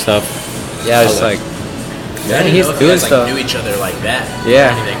some like- of that stuff. Yeah, it's like, Yeah, he's if you doing guys, stuff. Like, knew each other like that.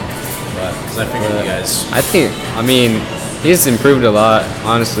 Yeah. Because I figured you guys. I mean, he's improved a lot,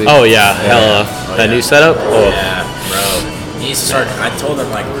 honestly. Oh yeah, hella. That yeah. new setup. Oh. Yeah, bro. He needs to start. I told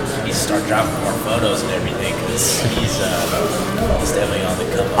him like he needs to start dropping more photos and everything because he's definitely on the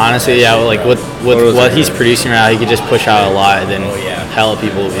come up. Honestly, yeah, like with Photos what are he's good. producing right now, he could just push out a lot, and then Oh, yeah. hella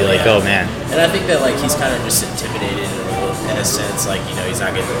people will be like, Yeah. oh man. And I think that like he's kind of just intimidated in a sense, like you know he's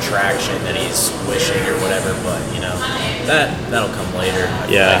not getting the traction that he's wishing or whatever. But you know that'll come later. I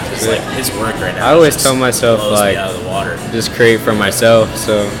feel Yeah. like, 'cause, like his work right now. I always just tell myself, blows me like, out of the water. Just create for myself.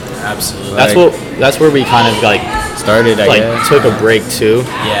 So Absolutely. That's where we kind of like started, I guess. took a break too.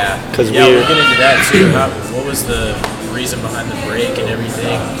 Yeah. 'Cause yeah, we- we'll get into that too. What was the reason behind the break and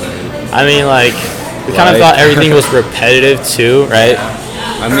everything? I mean, like we kind of Life. thought everything was repetitive too, right?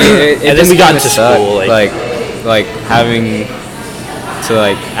 I mean, it And then just we got kinda into sucked, school, like having to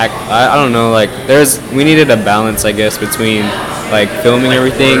like act. I don't know. Like we needed a balance, I guess, between like filming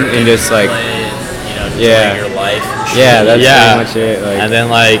everything work and just like play and, you know, Yeah. enjoying your life. and shit. yeah, that's Yeah. pretty much it. Like, And then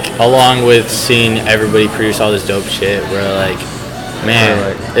like along with seeing everybody produce all this dope shit, we're like, man,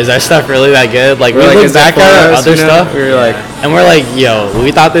 We're is our stuff really that good? Like we we're like, look is that back for at our us, other you know? stuff, We were like, and we're like, yo,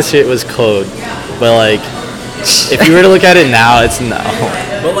 we thought this shit was code, but like if you were to look at it now, it's no.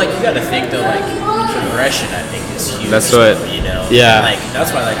 But like you got to think though, like progression, I think is huge. That's what- you know. Yeah. And, like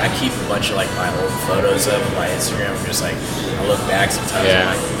that's why like I keep a bunch of like my old photos up on my Instagram. I'm just like I look back sometimes and Yeah.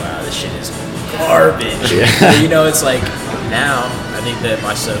 I'm like, wow, this shit is garbage. But, you know, it's like now I think that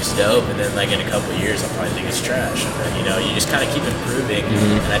my stuff's dope, and then like in a couple of years I'll probably think it's trash. And then, you know, you just kind of keep improving,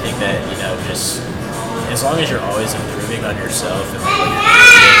 and I think that you know just as long as you're always improving on yourself and like what you're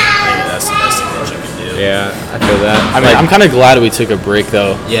doing, I maybe that's the best thing that you can do. Yeah, I feel that. I mean, I'm kind of glad we took a break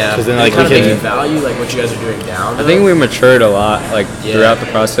though. Yeah, because then like like we kind of can. value like what you guys are doing now. I think we matured a lot, like throughout the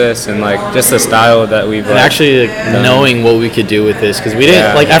process, and like just the style that we've And like, actually like, knowing what we could do with this, because we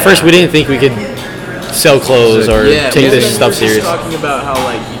didn't Yeah. like at first we didn't think we could sell clothes or take well, this then stuff we were serious. just talking about how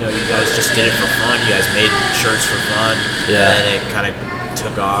like you guys just did it for fun. You guys made shirts for fun, Yeah. and it kind of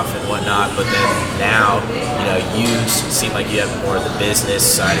took off and whatnot. But then now, you seem like you have more of the business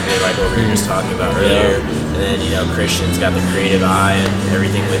side of it, like what we were just talking about earlier. And then Christian's got the creative eye and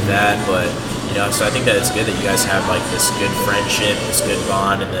everything with that. But so I think that it's good that you guys have like this good friendship, this good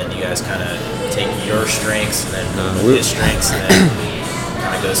bond, and then you guys kind of take your strengths and then his strengths, and then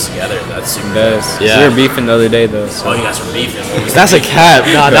kind of goes together. That's super. does. Yeah. We were beefing the other day though. So. Oh, you guys were beefing. What was That's a cap.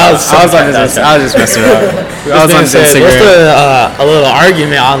 No, that was. I was just messing around. I was on What's Instagram. a little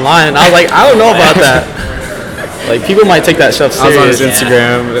argument online? I was like, I don't know about that. Like people might take that stuff I was on serious. his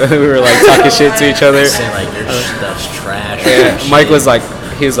Instagram. We were like talking shit to each other. saying like your stuff's trash. Yeah. Mike was like,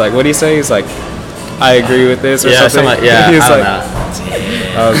 he was like, what do you say? He's like, I agree with this or Yeah, something. something like, yeah, He was I don't like, know.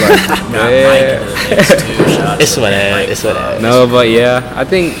 I was like, Got Mike yeah. into the mix too. Shout out It's to whatever. Mike. It's whatever. No, but yeah, I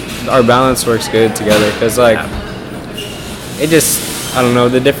think our balance works good together because like it just I don't know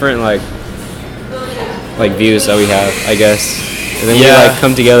the different like views that we have, I guess. And then we like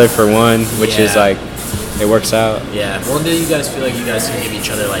come together for one, which is Yeah. like it works out. Yeah. Well, do you guys feel like you guys can give each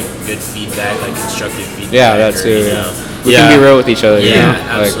other like good feedback, like constructive feedback? Yeah, that or, too. you Yeah. know? We Yeah. can be real with each other. Yeah, you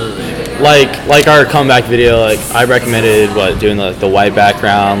know? absolutely. Like our comeback video, like I recommended doing the white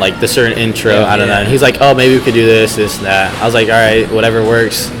background, like the certain intro. Yeah, I don't know. And he's like, oh, maybe we could do this, and that. I was like, all right, whatever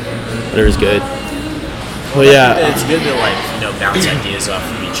works, whatever's good. Well, yeah. It's good to like bounce ideas off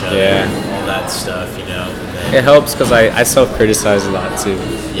of each other. Yeah. All that stuff. And then, It helps because I self-criticize a lot too.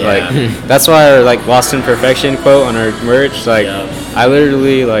 Yeah. Like that's why our like Lost in Perfection quote on our merch. Like Yeah. I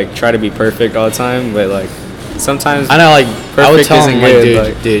literally like try to be perfect all the time, but like sometimes I know, like I would perfect tell him, isn't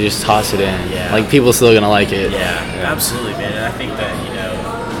like, good, dude, just toss it in. Yeah. Like people still gonna like it. yeah, absolutely, man. And I think that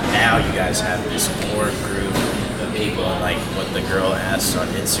now you guys have this core group of people, and like what the girl asks on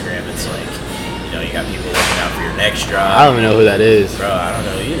Instagram, it's like you got people looking out for your next drop. I don't even know who that is. Bro, I don't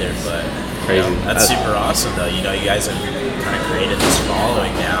know either, but Crazy. that's super awesome though. You guys have kind of created this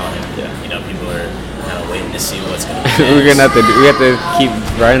following now, and people are kind of waiting to see what's gonna be. we're gonna have to we have to keep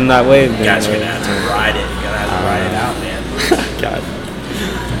riding that wave. You guys are gonna have to ride it. You gotta have to ride it out, man. God,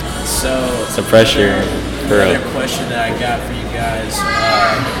 So It's the pressure. for another real. question that I got for you guys: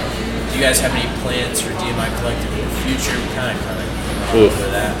 do you guys have any plans for DMI Collective in the future? We kind of Oof.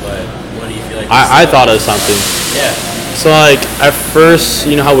 over that, but what do you feel like? I thought of something. Yeah. So like at first,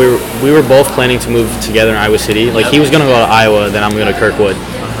 you know how we were both planning to move together in Iowa City. Like he was gonna go to Iowa, then I'm gonna Kirkwood.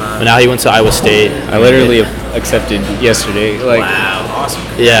 But now he went to Iowa State. I literally accepted yesterday. Like Wow. Awesome.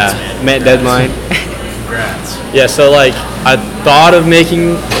 Yeah. Congrats, man. met deadline. Congrats. Yeah, so like I thought of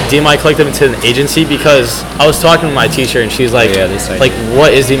making DMI Collective into an agency because I was talking to my teacher and she's like, Oh, yeah, this idea. like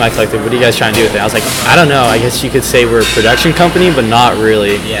what is DMI Collective? What are you guys trying to do with it? I was like, I don't know. I guess you could say we're a production company, but not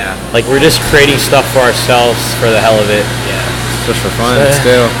really. Yeah. Like we're just creating stuff for ourselves for the hell of it. Yeah. Just for fun.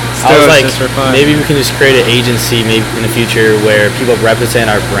 Still I was it's like, just for fun. maybe we can just create an agency maybe in the future where people represent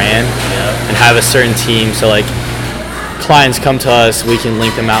our brand Yeah. and have a certain team. So like clients come to us, we can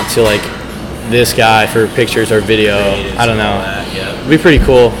link them out to like this guy for pictures or video. I don't know. Yeah. It'd be pretty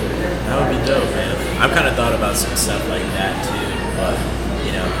cool. That would be dope, man. I've kind of thought about some stuff like that too, but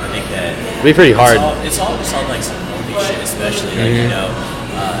I think that It'd be pretty hard. It's all just on like some homie shit, especially like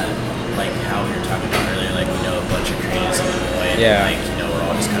like how we were talking about earlier. Like we know a bunch of creatives in Illinois, and Yeah. like we're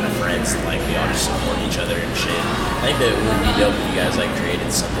all just kind of friends. And, like we all just support each other and shit. I think that it would be dope if you guys like created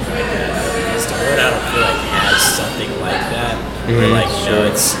something like that. Because the Wood, I don't feel like has something like that. Where like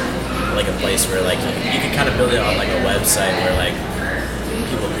it's like a place where like you can kind of build it on like a website where like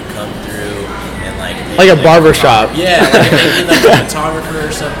people could come through and like Like a barber shop. Yeah, like if they need like a photographer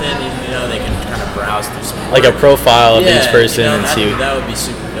or something, they can kind of browse through some Like a work. profile of each Yeah, person and that, see. that would be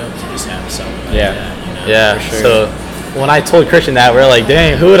super dope to just have something like Yeah. that. Yeah. For sure. So when I told Christian that, we are like,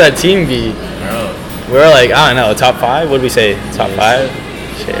 dang, who would that team be? Bro. We were like, I don't know, top 5? What did we say? Top 5?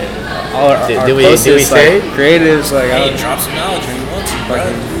 Shit. Did we closest, say? like, creatives like Hey, drop some knowledge when you want to, bro.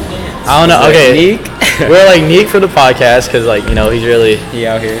 I don't know. Okay. Neek? We're like Neek for the podcast because like he's really. He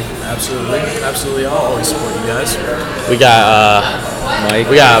out here. Absolutely, absolutely. I'll always support you guys. We got Mike.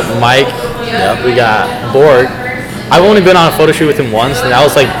 we got Mike. Yep. We got Borg. I've only been on a photo shoot with him once, and that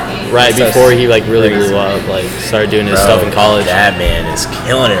was like right That's before he like really crazy. blew up. Like started doing his Bro, stuff in college. That man is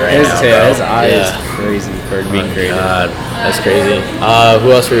killing it right His, now, yeah, bro. his eye is Yeah. crazy for being creative. God. That's crazy.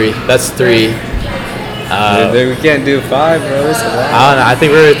 Who else were we? That's 3. We can't do 5, bro. It's a lot. I don't know. I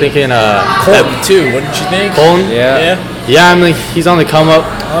think we were thinking Colton too. Wouldn't you think? Colton. Yeah. Yeah, I mean he's on the come up,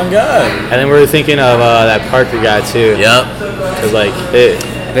 Oh God. and then we were thinking of that Parker guy too. Yep. Cause like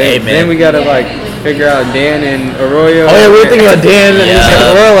Then we gotta like figure out Dan and Arroyo. Oh yeah, we were thinking about Dan and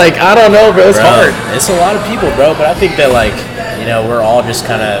Yeah. we're like, I don't know, bro. It's Bro, hard. it's a lot of people, bro. But I think that we're all just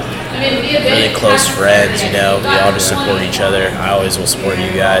kind of really close friends. We all just support each other. I always will support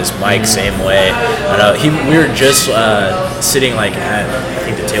you guys. Mike, same way. I know we were just sitting like at I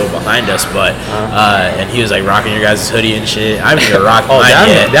think the table behind us, but and he was like rocking your guys' hoodie and shit. I haven't even rocked mine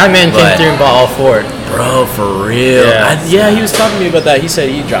yet. that man came but- through and bought all 4. Bro, for real. Yeah. He was talking to me about that. He said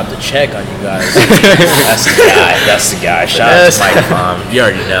he dropped a check on you guys. That's the guy. That's the guy. Shout out to Mike Mom. You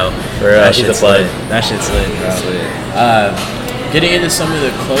already know. For real, That he's a shit's plug. lit. That shit's lit, bro. Getting into some of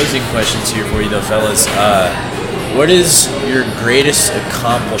the closing questions here for you, though, fellas. What is your greatest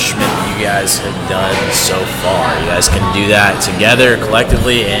accomplishment you guys have done so far? You guys can do that together,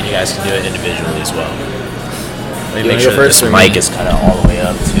 collectively, and you guys can do it individually as well. Let me make sure that this mic is kind of all the way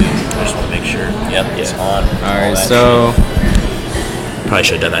up, too. I just want to make sure. Yep, it's on. All right, so Probably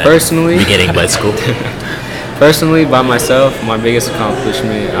should have done that Personally- at the beginning, but it's cool. personally, by myself, my biggest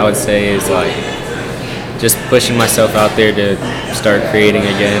accomplishment I would say is like just pushing myself out there to start creating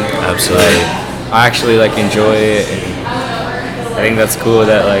again. Absolutely. I actually like enjoy it, and I think that's cool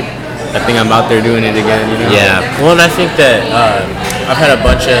that like I think I'm out there doing it again. Yeah. Well, and I think that I've had a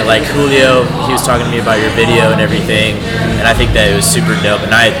bunch of like Julio. He was talking to me about your video and everything, and I think that it was super dope.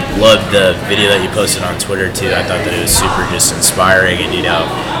 And I loved the video that you posted on Twitter too. I thought that it was super just inspiring, and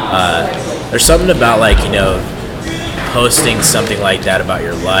there's something about posting something like that about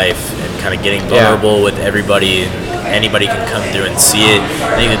your life and kind of getting vulnerable with everybody, and anybody can come through and see it.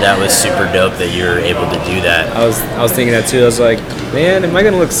 I think that was super dope that you were able to do that. I was thinking that too. I was like, man, am I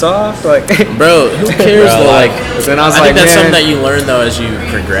gonna look soft? Like, Bro, who cares Bro, though? like, then I was I think like, that's man. something that you learn though as you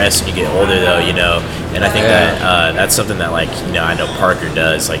progress and you get older though, and I think that that's something that I know Parker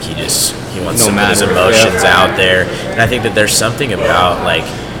does. Like he wants No to put his matter, emotions out there, and I think that there's something about like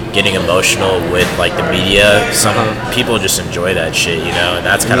getting emotional with like the media. Some people just enjoy that shit, and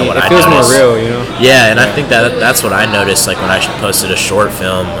that's kind of what I It feels more noticed. real, Yeah, and I think that's what I noticed. Like when I posted a short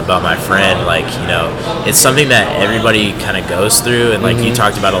film about my friend, it's something that everybody kind of goes through, and like you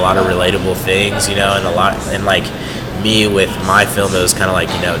talked about a lot of relatable things, and like me with my film, it was kind of like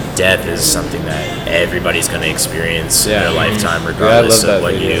death is something that everybody's gonna experience in their lifetime, regardless love of that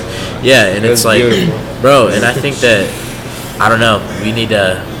what video. you. Yeah, and It it's was like, beautiful. bro, and I think that I don't know. We need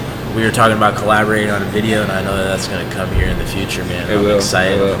to. We were talking about collaborating on a video, and I know that's gonna come here in the future, man. It I'm will,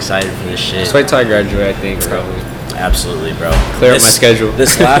 excited. it will. I'm excited for this shit. Just wait till I graduate. I think probably. Absolutely, bro. Clear up my schedule.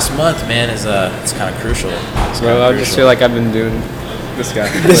 This last month, man, is it's kind of crucial. It's Bro, I just feel like I've been doing this guy.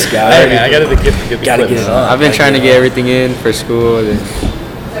 this guy. I gotta get the Gotta get it on. I've been trying to get everything in for school, and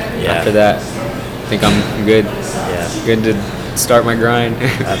Yeah. after that, I think I'm good. Yeah. Good to start my grind.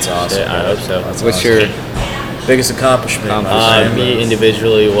 That's awesome. Yeah, I bro. hope so. That's What's awesome. your biggest accomplishment? Me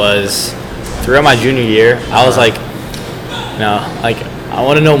individually was throughout my junior year. I was like, I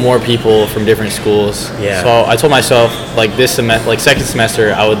want to know more people from different schools. Yeah. So I told myself like this semester, like second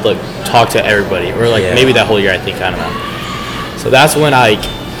semester, I would like talk to everybody, or like Yeah. maybe that whole year. I think I don't know. So that's when I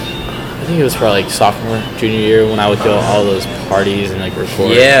think it was probably like sophomore, junior year when I would go to all those parties and like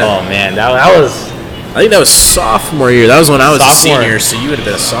record. Yeah. Oh man, that was I think that was sophomore year. That was when I was Sophomore. a senior, so you would have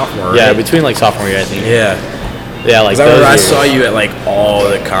been a sophomore, yeah right? between like sophomore year I think. Yeah. Yeah, like 'Cause I remember I those saw years. you at like all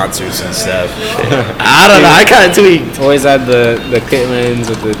the concerts and stuff. I don't know. I kind of tweaked. always had the Kitlins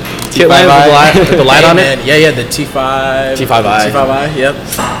with the Kit Lane with the light on Hey, it. man. Yeah, the T5. T5i. T5i, yep.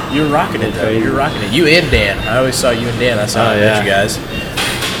 You were rocking it, though. You were rocking it. You and Dan. I always saw you and Dan. That's how I met yeah. you guys.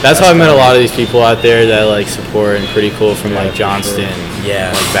 That's how I met a lot of these people out there that like support and pretty cool from like Johnston, Yeah.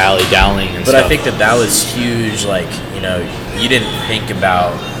 like Valley, Dowling, and But stuff. I think that was huge. Like, you didn't think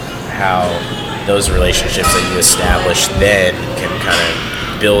about how those relationships that you established then can kind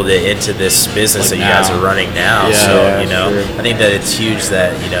of build it into this business Like that you guys now. are running now. Yeah, So, yeah, sure. I think that it's huge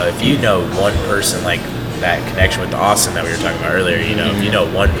that, if you know one person, like that connection with Austin that we were talking about earlier, if you know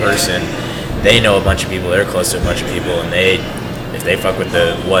one person, they know a bunch of people, they're close to a bunch of people, and if they fuck with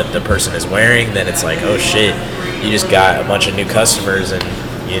what the person is wearing, then it's like, oh shit, you just got a bunch of new customers and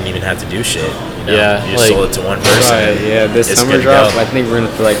you didn't even have to do shit. Yeah, you just like- sold it to one person. Right, yeah, this It's summer good to drop, go. I think we're gonna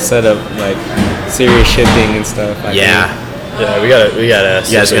have to like set up like serious shipping and stuff. I Yeah, yeah, we gotta. you guys are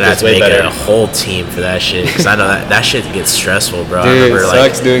separate gonna have this to way make better. a whole team for that shit, because I know that shit gets stressful, bro. think. I Dude, remember it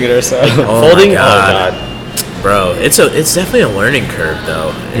like, sucks doing it ourselves. oh Folding. my Oh god. Bro, it's definitely a learning curve though.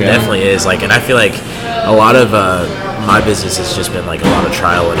 It definitely is. Like, and I feel like a lot of my business has just been like a lot of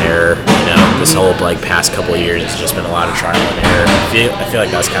trial and error. You know, this whole like past couple of years has just been a lot of trial and error. I feel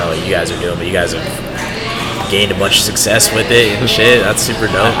like that's kind of what you guys are doing, but you guys have gained a bunch of success with it and shit. That's super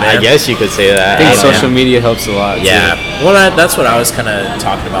dope, man. I guess you could say that. I think social media helps a lot. Yeah, too. well, that's what I was kind of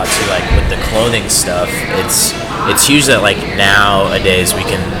talking about too. Like with the clothing stuff, it's huge that like nowadays we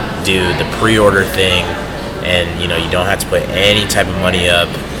can do the pre-order thing, and you know you don't have to put any type of money up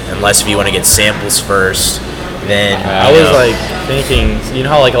unless if you want to get samples first. Then I was like thinking, you know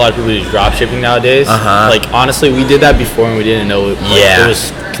how like a lot of people do drop shipping nowadays? Like honestly, we did that before and we didn't know it was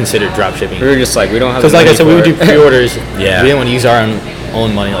considered drop shipping. We were just like, we don't have. Because like I said, we would do pre-orders. Yeah. We didn't want to use our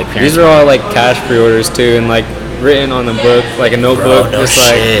own money like parents. These are all like cash pre-orders too, and like written on the book, like a notebook, no just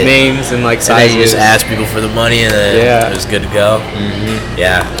like shit. names and like and then you sizes. just ask people for the money, and then it was good to go.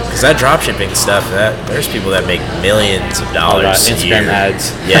 Yeah, because that drop shipping stuff, there's people that make millions of dollars a Instagram year. ads.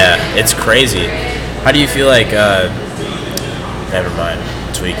 Yeah, it's crazy. How do you feel like? Never mind,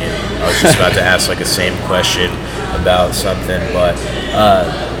 tweaking. I was just about to ask like a same question about something, but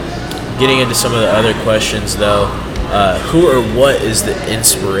getting into some of the other questions though. Who or what is the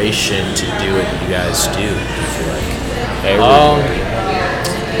inspiration to do what you guys do? I feel like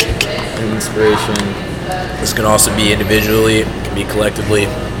Inspiration. this can also be individually, it can be collectively.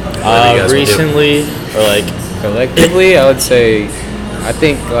 whatever you guys would do. Recently, or like Collectively, I would say, I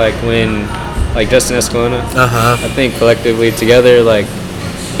think like when like Justin Escalona, I think collectively together, like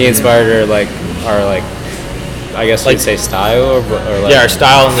he inspired our I guess Like- you'd say style or like our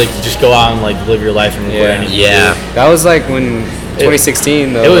style and like just go out and like live your life and record anything. Yeah. that was like when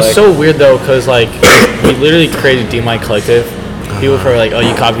 2016 though. It was like, so weird though, cause like we literally created DMI Collective. People were like, "Oh,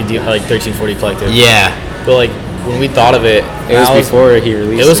 you copied like 1340 Collective." Yeah. But like when we thought of it, it was now before he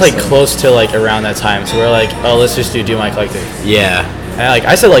released. It was like so- close to like around that time. So we're like, "Oh, let's just do DMI Collective." Yeah. And like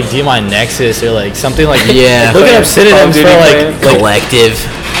I said, like DMI Nexus or like something like Yeah. looking up synonyms for like Collective.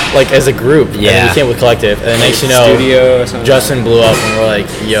 like as a group. And then Yeah. we came with Collective, and then next you know, Studio or something. Justin blew up, and we're like,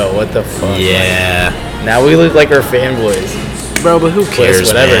 "Yo, what the fuck?" Yeah. Now we look like we're fanboys. Bro, but who cares,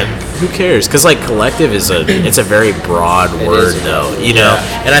 whatever. man? Who cares? Because like collective is it's a very broad word though, you know.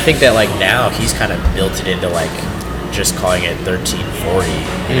 Yeah. And I think that like now he's kind of built it into like just calling it 1340.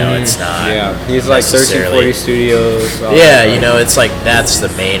 You know, it's not. Yeah, he's like necessarily- 1340 Studios. all Yeah, that, you know, it's like that's the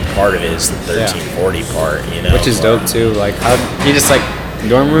main part of it is the 1340 part. You know, which is dope too. Like how he just like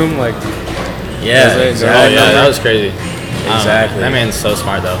dorm room like Yeah, Is it? Oh exactly. yeah, that was crazy. Exactly. That man's so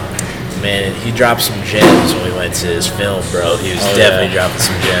smart though. Man, he dropped some gems when we went to his film, bro. He was definitely dropping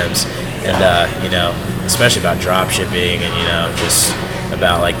some gems. And, you know, especially about drop shipping and, you know, just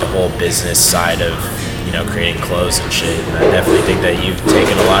about, like, the whole business side of, you know, creating clothes and shit. And I definitely think that you've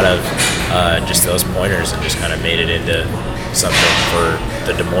taken a lot of just those pointers and just kind of made it into something for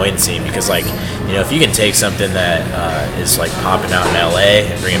the Des Moines scene. Because, like, you know, if you can take something that is, like, popping out in L.A.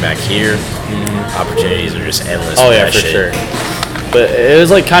 and bring it back here, opportunities are just endless. Oh for yeah, that for shit. sure. But it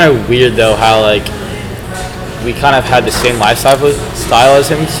was like kind of weird though how like we kind of had the same style as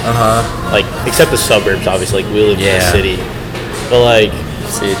him. Like except the suburbs, obviously. Like we lived in the Yeah. city, but like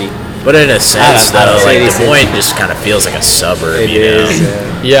city. But in a sense, I though, don't like say Des Moines just kind of feels like a suburb, It you know? is.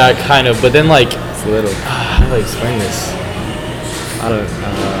 yeah, kind of. But then like It's little. how do I explain this? I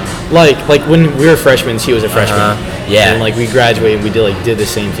don't. Like when we were freshmen, he was a freshman. Yeah. And like we graduated, we did the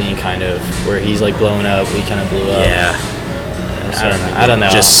same thing kind of where he's like blowing up, we kind of blew up. Yeah. I don't know.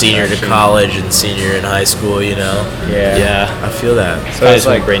 Just senior to college and senior in high school, you know? Yeah. Yeah. I feel that. So I it's just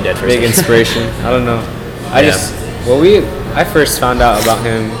went like brain dead for a big second. inspiration. I don't know. I first found out about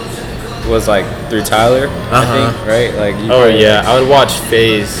him was like through Tyler, I think, right? Like you Oh probably- yeah, I would watch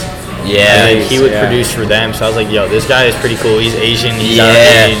FaZe. Yeah. And he would yeah. produce for them, so I was like, "Yo, this guy is pretty cool. He's Asian. He's our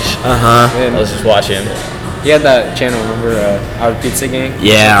Yeah. age. Man, Let's just watch him." he had that channel, remember Our Pizza Gang?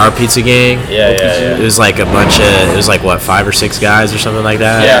 Yeah, our pizza gang. Yeah, It was like a bunch of, it was like what, 5 or 6 guys or something like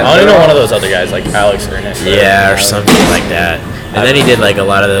that? Yeah, I only know one of those other guys, like Alex Ernest. Yeah, or something like that. And then he did like a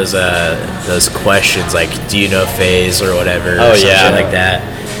lot of those questions, like, do you know FaZe or whatever? Oh, or some yeah. shit like that.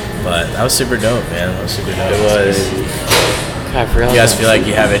 But that was super dope, man. That was super dope. It was. God, I forgot You guys that. feel like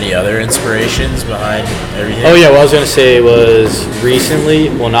you have any other inspirations behind everything? Oh yeah, what I was gonna say was recently,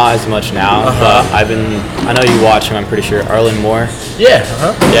 well not as much now, but I know you watch him. I'm pretty sure Arlen Moore. Yeah.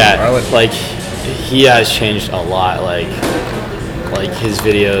 Yeah, Arlen. like he has changed a lot. Like his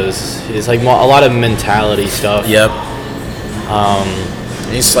videos, it's like a lot of mentality stuff. Yep.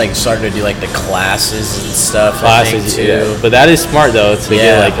 And he's like starting to do like the classes and stuff. Classes I think, too. too. But that is smart though to Yeah.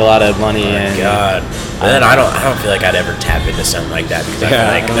 get like a lot of money Oh my and God. And then I don't feel like I'd ever tap into something like that because I Yeah, I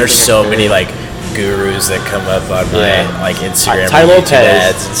feel like don't there's think I so could. many like gurus that come up on my like Instagram Ty and YouTube Lopez.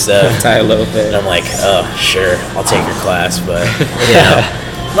 ads and stuff. Ty Lopez. And I'm like, oh, sure, I'll take your class, but you know.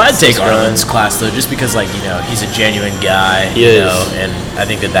 Well, I'd take Arlen's class though, just because like he's a genuine guy, He is. and I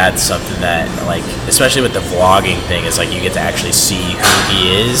think that's something that like, especially with the vlogging thing, is like you get to actually see who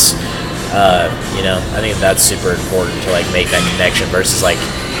he is. I think that's super important to like make that connection versus like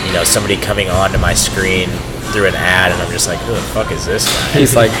somebody coming onto my screen through an ad and I'm just like, who the fuck is this guy?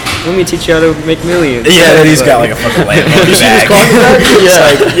 He's like, let me teach you how to make millions. Yeah, and he's got like a fucking Lambo bag. It's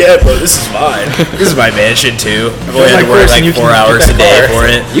like, yeah, bro, this is mine. This is my mansion too. I've only had to work like 4 hours a day for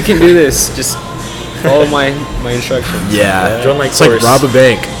it. You can do this. Just follow my instructions. Yeah, Join my it's like course. rob a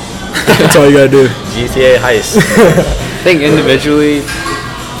bank. That's all you gotta do. GTA heist. I think individually,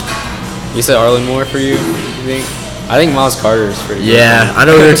 you said Arlen Moore for you. You think? I think Miles Carter is pretty good. Yeah, I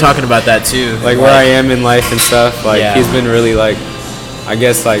know we were talking about that too. Like where I am in life and stuff. Like Yeah. he's been really like, I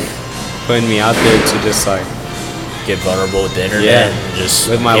guess like putting me out there to just like get vulnerable with the internet Yeah. and just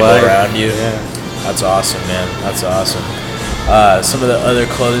Live my people life. around you. Yeah. That's awesome, man. That's awesome. Some of the other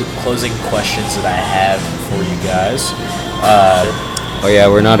closing questions that I have for you guys. Oh yeah,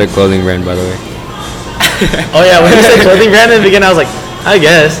 we're not a clothing brand, by the way. Oh yeah, when you said clothing brand in the beginning, I was like, I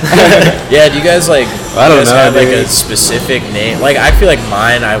guess. Yeah, do you guys like? I don't you guys know, have like dude. a specific name? Like, I feel like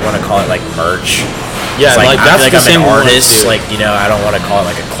mine. I want to call it like merch. Yeah, It's like, I that's feel like the I'm same an we want artist. to. Like, I don't want to call it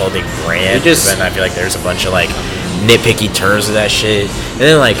like a clothing brand. You just- then I feel like there's a bunch of like nitpicky terms of that shit. And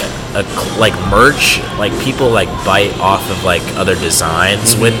then like like merch, like people like bite off of like other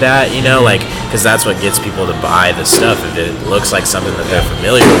designs with that, like because that's what gets people to buy the stuff. If it looks like something that they're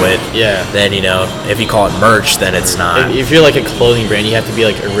familiar with, Yeah. then if you call it merch, then it's not. If you're like a clothing brand, you have to be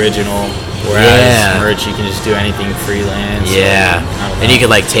like original. Whereas Yeah. merch, you can just do anything freelance. Yeah, I don't and know. you could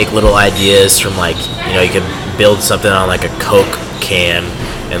like take little ideas from like you could build something on like a Coke can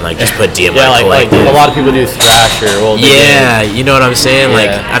and like just put DMI Yeah, like Collective. a lot of people do Thrasher. Well, they Yeah, you know what I'm saying? Like,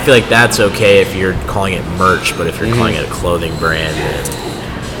 Yeah. I feel like that's okay if you're calling it merch, but if you're calling it a clothing brand, then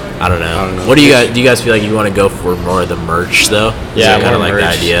I don't know. What do you guys? Do you guys feel like you want to go for more of the merch though? Yeah, kind of more like merch.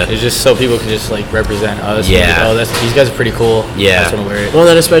 the idea. It's just so people can just like represent us. and Yeah. be like, oh, these guys are pretty cool. Yeah. That's what we're. Well,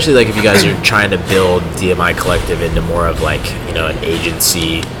 then especially like if you guys are trying to build DMI Collective into more of like an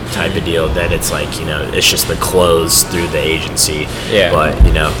agency type of deal, then it's like it's just the clothes through the agency. Yeah. But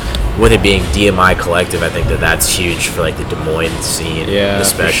with it being DMI Collective, I think that's huge for like the Des Moines scene, Yeah, for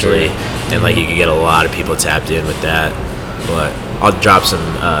especially, sure. and like you could get a lot of people tapped in with that. But I'll drop some.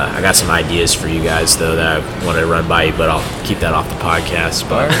 I got some ideas for you guys though that I want to run by you, but I'll keep that off the podcast.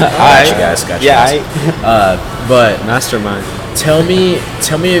 But got you guys. Got you guys. But Mastermind. tell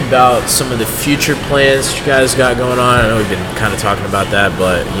me about some of the future plans you guys got going on. I know we've been kind of talking about that,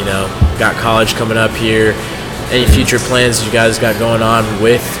 but got college coming up here. Any future plans you guys got going on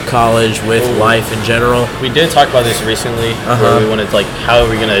with college, with life in general? We did talk about this recently. Where we wanted how are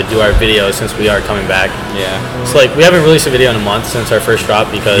we gonna do our videos since we are coming back? Yeah. So we haven't released a video in a month since our first drop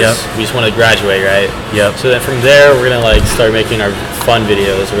because Yep. we just want to graduate, right? Yep. So then from there we're gonna start making our fun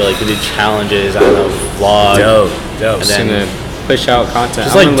videos where we do challenges, I don't know, vlog, Dope. and Just then gonna push out content.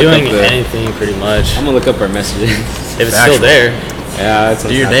 just I'm gonna look doing up the- anything pretty much. I'm gonna look up our messages. If it's Factual. still there. Yeah, that's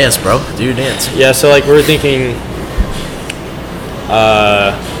Do your dance, bro. Do your dance. Yeah, so we're thinking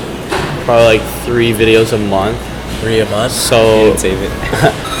probably 3 videos a month. 3 a month. You So didn't save it.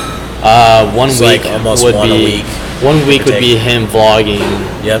 1 It's week almost would one be a week. 1 week would take. be him vlogging.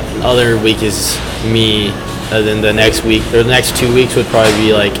 Yep. Other week is me. And then the next week or the next 2 weeks would probably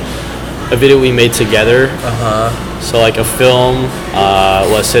be a video we made together. So a film,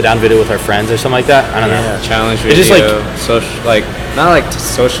 a sit down video with our friends or something like that. I don't know. Challenge video. It's just social, not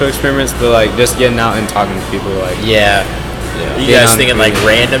social experiments, but just getting out and talking to people. Yeah. Yeah. You Being guys on thinking video.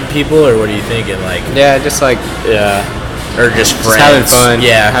 random people, or what are you thinking? Yeah, just Yeah. Or just friends? just having fun.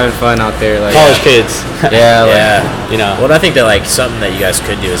 Yeah. having fun out there. College kids. Yeah, Yeah. Well, I think that something that you guys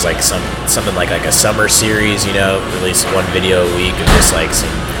could do is something like a summer series. Release 1 video a week of just some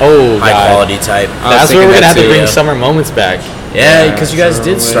Oh, high God. quality type. That's where we're gonna have to bring Yeah. summer moments back. Yeah, because you guys summer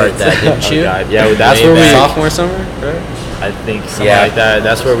did start moments. that, didn't you? Oh, God. Yeah, that's Way where we. back. sophomore summer, right? I think something Yeah. like that.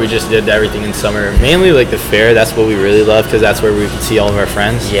 That's where we just did everything in summer. Mainly the fair. That's what we really love because that's where we could see all of our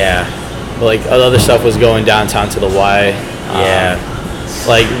friends. Yeah. But other stuff was going downtown to the Y. Yeah.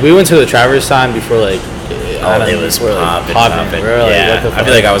 We went to the Traverse time before I Oh, don't it know, was we're, popping. popping. We're Yeah. what the I fuck?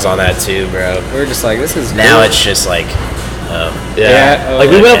 feel like I was on that too, bro. We're just this is Now cool. it's just oh, yeah. Yeah, we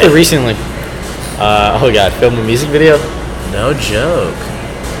went up okay. there recently. Oh God, film a music video. no joke.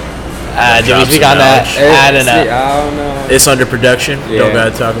 Did we Drop speak some on that? knowledge. I don't know. I don't know. It's under production. Yeah. Don't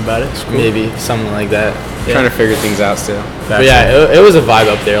gotta talk about it. It's cool. maybe something like that. Trying to figure things out still. But yeah, it was a vibe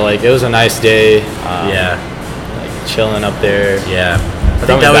up there. Like, it was a nice day. Yeah. Like chilling up there. Yeah. I Brought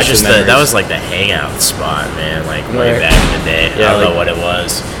think me that was back to just memories. that was like the hangout spot, man. Like way Right. back in the day. Yeah, I don't know like- what it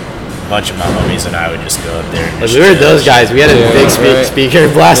was. A bunch of my homies and I would just go up there. And Like, just we were chill. those guys. We had a Yeah, big right. speaker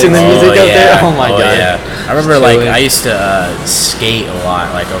blasting the music up there. Oh my god. Yeah. I remember like Chilling. I used to skate a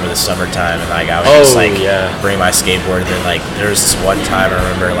lot like over the summertime and like I would Oh, just like yeah. bring my skateboard and then like there was this one time I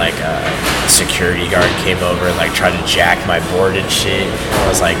remember like a security guard came over and like tried to jack my board and shit. I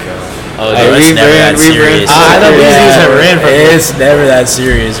was like, Oh, Hey, dude, it's we never ran- that we ran- serious. I know these dudes have ran from me. It's never that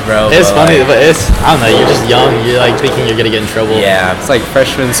serious, bro. it's but, funny, like, but it's, I don't know, you're just young. You're like thinking you're gonna get in trouble. yeah. It's like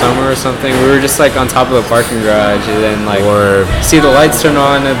freshman summer or something. We were just like on top of a parking garage, and then like Or see the lights turn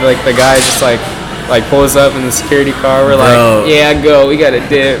on, and like the guy just like pulls up in the security car. We're Bro. like, yeah, go. We got a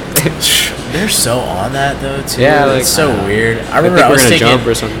dip. they're so on that though too. Yeah, like, it's so weird. I think remember I we're was gonna taking jump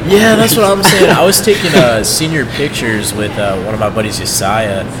or something. Yeah, that's what I'm saying. I was taking senior pictures with one of my buddies,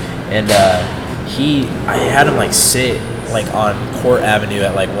 Josiah, and I had him like sit like on Court Avenue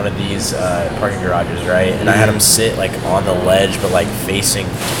at like one of these parking garages, right? And I had him sit like on the ledge, but like facing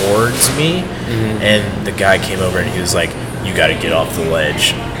towards me. And the guy came over and he was like, "You got to get off the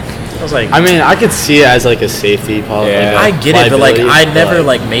ledge." I was like, I mean, I could see it as like a safety policy. Yeah. I get it, but like I never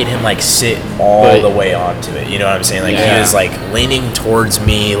like. like made him like sit all But- the way onto it. You know what I'm saying? Like he Yeah. was like leaning towards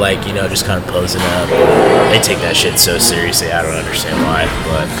me, like you know, just kind of posing up. They take that shit so seriously. I don't understand why,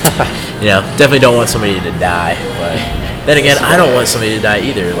 but you know, definitely don't want somebody to die. But then again, I don't want somebody to die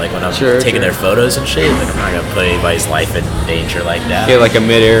either. Like when I'm Sure, taking sure. their photos and shit, like I'm not gonna put anybody's life in danger like that. Get like a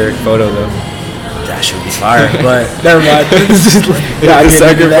mid-air photo though. That should be fire, but never mind. Gotta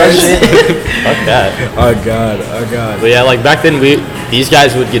sacrifice. Fuck that. Oh god, oh god. But yeah, like back then, these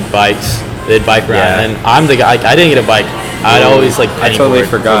guys would get bikes. They'd bike around, Yeah. and I'm the guy. I didn't get a bike. I'd always like I totally pennyboard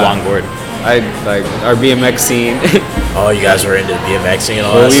or forgot. longboard. I like our BMX scene. Oh, you guys were into BMXing and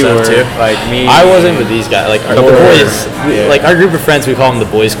all Well, that we stuff were too. like me. I wasn't with these guys. Like the Or- boys, yeah. like our group of friends, we call them the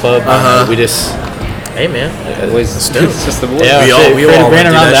boys club. Uh-huh. We just Hey man, Boys, Let's do it. it's just the boys. Yeah. we all shit, we Fred all ran went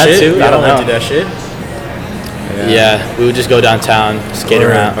through around that shit. too? We I all don't went know. through that shit. yeah, we would just go downtown, skate Or-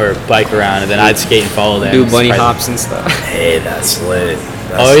 around or bike around, and then I'd skate and follow them. Do It's bunny surprising. hops and stuff. Hey, that's lit.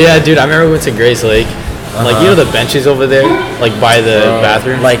 That's Oh yeah, dude! I remember we went to Grace Lake. Like you know Uh-huh. the benches over there, like by the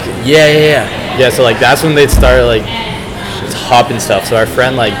bathroom. like yeah. Yeah, so like that's when they'd start like just hopping stuff. So our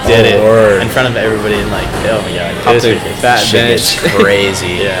friend like did Oh, it word. in front of everybody and like, oh my god, Hopped it was a ridiculous. fat Shit bench. gets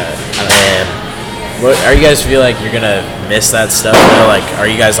crazy. Yeah. Man. What are you guys feel like you're gonna miss that stuff though? Like, are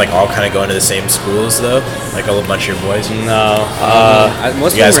you guys like all kind of going to the same schools though? Like a bunch of your boys? No,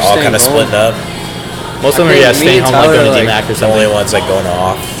 Most You of guys them are all staying kind of home. splitting up. most of them are think yeah me staying and home like Tyler going to are, DMAC or The only something. ones like going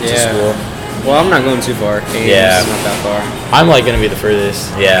off to Yeah. school. Well, I'm not going too far. Yeah. It's not that far. I'm like gonna be the furthest.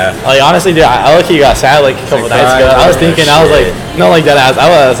 Yeah. Like honestly, dude, I lucky got sad like a couple Like, nights cry, ago. I was oh, thinking, I was like, shit. no, like that.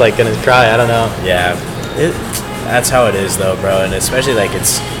 I was like gonna cry. I don't know. Yeah. That's how it is though, bro. And especially like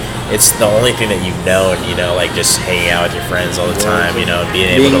it's the only thing that you know, and you know, like just hanging out with your friends all the time, you know,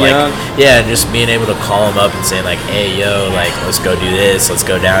 being able to Being like, young. yeah, just being able to call them up and saying like, hey, yo, like let's go do this, let's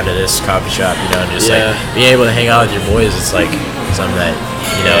go down to this coffee shop, you know, and just Yeah. like being able to hang out with your boys. It's like something that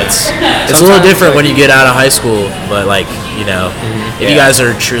you know, it's a little Sometimes, different when like- you get out of high school, but like you know, if you Yeah. guys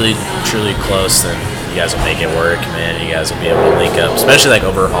are truly close, then you guys will make it work, man. You guys will be able to link up, especially like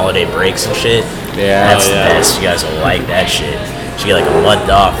over holiday breaks and shit. Yeah. That's Oh, the yeah. best. You guys will like that shit. You get like a month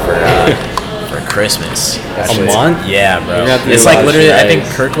off for Christmas. That A shit's- month? Yeah, bro. You're gonna have to It's do a like lot of literally. I shit. think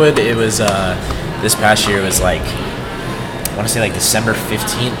Kirkwood. It was this past year. It was like I want to say like December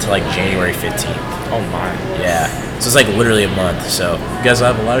 15th to like January 15th. Oh my. Yeah. So it's like literally a month. So you guys will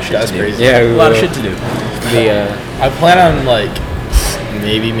have a lot of shit That's to do. crazy. Yeah, a we lot of will. shit to do. I plan on like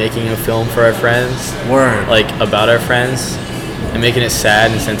maybe making a film for our friends, Word. like about our friends, and making it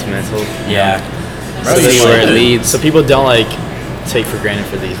sad and sentimental. Yeah. So, Bro, that, you where like, it leads. so people don't like take for granted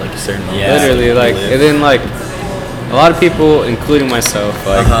for these like certain moments. Yeah. Literally, like, live. and then like a lot of people, including myself,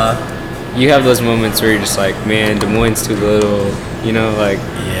 like you have those moments where you're just like, man, Des Moines too little. You know, like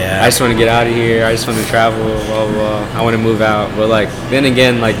Yeah. I just want to get out of here. I just want to travel. Blah blah. blah. I want to move out. But like then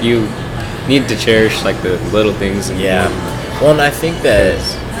again, like you need to cherish like the little things. And Yeah. Well, and I think that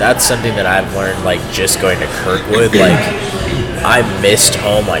that's something that I've learned, like, just going to Kirkwood. Like, I missed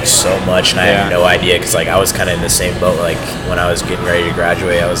home, like, so much, and I had Yeah. no idea, because, like, I was kind of in the same boat, like, when I was getting ready to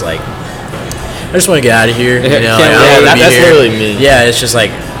graduate, I was like, I just want to get out of here, you know? Can't like, I wait. don't wanna Yeah, be that's here. literally me. Yeah, it's just like,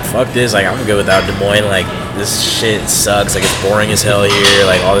 fuck this, like, I'm good without Des Moines, like, this shit sucks, like, it's boring as hell here,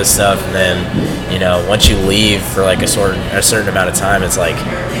 like, all this stuff, and then, you know, once you leave for, like, a certain amount of time, it's like,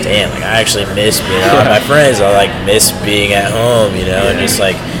 damn, like, I actually miss being out with my friends, I, like, miss being at home, you know, and just,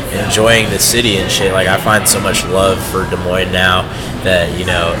 like, enjoying the city and shit. Like, I find so much love for Des Moines now that, you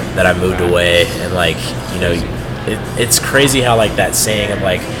know, that I moved away, and, like, you know, it's crazy how, like, that saying of,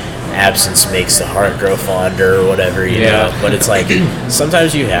 like, absence makes the heart grow fonder or whatever, you know, but it's like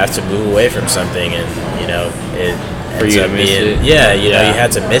sometimes you have to move away from something, and, you know, it For ends you up to miss being, it. yeah, you know, you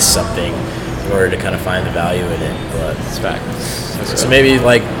had to miss something in order to kind of find the value in it. But It's facts. so maybe,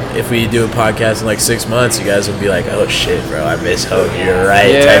 like, if we do a podcast in like 6 months, you guys will be like, oh shit, bro, I miss home, you're right,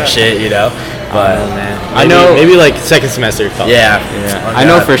 Yeah. type shit, you know. But I know- maybe like second semester of college. yeah, Yeah, oh, I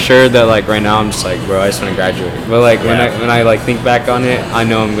know God. for sure that like right now I'm just like, bro, I just want to graduate. But like Yeah. when I like think back on it, I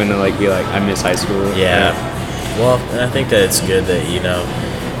know I'm gonna like be like, I miss high school. Yeah. Well, and I think that it's good that, you know,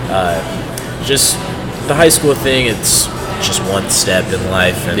 just the high school thing, it's just one step in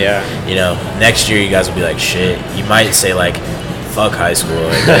life. And, Yeah. you know, next year you guys will be like, shit. You might say, like, fuck high school.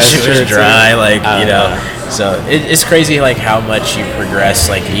 Like, that That's shit true, was too. dry. Like, I you don't know. know. So it's crazy, like, how much you progress,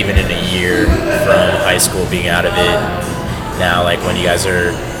 like, even in a year from high school being out of it. Now, like, when you guys are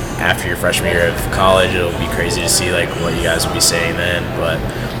after your freshman year of college, it'll be crazy to see, like, what you guys will be saying then. But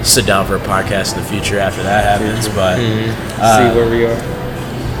sit down for a podcast in the future after that happens. But See where we are.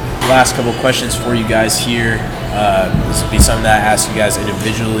 last couple questions for you guys here. This will be something that I ask you guys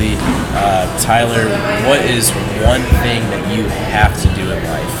individually. Tyler, what is one thing that you have to do in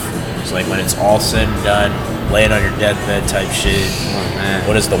life? So, like, when it's all said and done, laying on your deathbed type shit, Oh, man.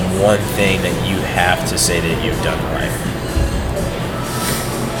 what is the one thing that you have to say that you've done in life?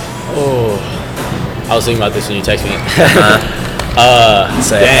 Oh, I was thinking about this when you texted me.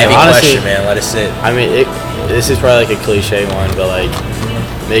 It's a Damn, heavy honestly, question, man. Let it sit. I mean, this is probably like a cliche one, but like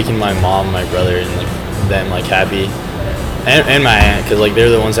making my mom, my brother, and like them like happy, and my aunt, because like they're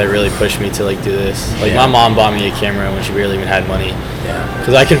the ones that really pushed me to like do this. Like Yeah. my mom bought me a camera when she barely even had money, Yeah.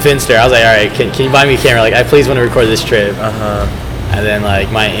 because I convinced her. I was like, all right, can you buy me a camera? Like, I please want to record this trip. Uh-huh. And then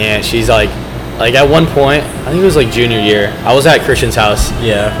like my aunt, she's like at one point, I think it was like junior year, I was at Christian's house.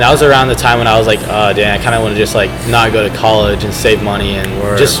 Yeah. That was around the time when I was like, oh, damn, I kind of want to just like not go to college and save money and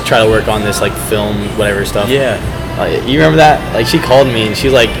Word. just try to work on this like film, whatever stuff. Yeah. Like, you remember that? Like, she called me and she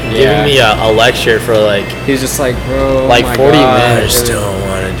was like giving me a lecture for like He's just like, bro, Like my 40 God. I minutes. just don't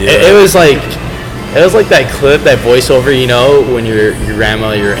want to do it was like that clip, that voiceover, you know, when your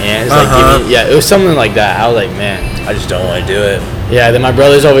grandma, your aunt is like Uh-huh. giving, yeah, it was something like that. I was like, man. I just don't want to do it. Yeah, then my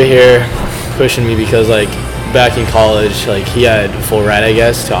brother's over here pushing me because like back in college, like he had full ride, I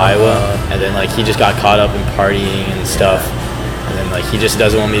guess, to Iowa, and then like he just got caught up in partying and stuff, and then like he just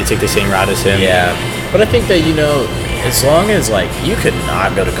doesn't want me to take the same route as him. Yeah, but I think that, you know, as long as, like, you could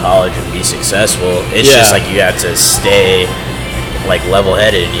not go to college and be successful, it's Yeah. just like you have to stay, like,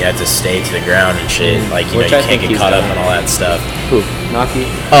 level-headed, and you have to stay to the ground and shit. Like, you Which know, I you think can't get he's caught up done. in all that stuff. Who? Naki.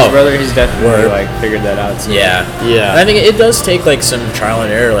 Oh. His brother, he's definitely Word. like figured that out. So. Yeah. Yeah. And I think it does take, like, some trial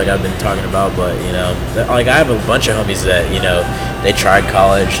and error, like I've been talking about, but, you know, like, I have a bunch of homies that, you know, they tried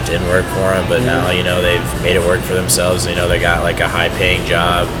college, didn't work for them, but now, you know, they've made it work for themselves. You know, they got, like, a high-paying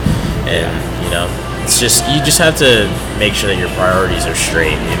job, and, you know, it's just, you just have to make sure that your priorities are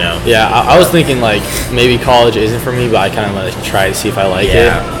straight, you know? Yeah, I was thinking like maybe college isn't for me, but I kind of like try to see if I like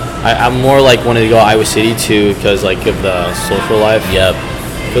Yeah. it. I'm more like wanted to go Iowa City too, because like of the social life. Yep.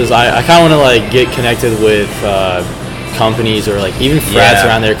 Because I kind of want to like get connected with companies or like even frats Yeah.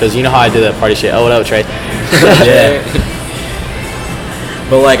 around there. Because you know how I did that party shit. Oh, what up, Trey? Yeah.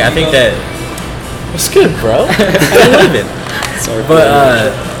 But, like, I think that, What's good, bro? I'm living. Sorry.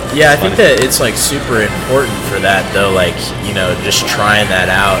 But yeah, I think that it's like super important for that though, like, you know, just trying that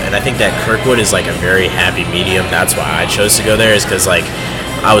out. And I think that Kirkwood is like a very happy medium. That's why I chose to go there, is because like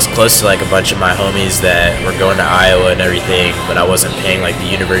I was close to like a bunch of my homies that were going to Iowa and everything, but I wasn't paying like the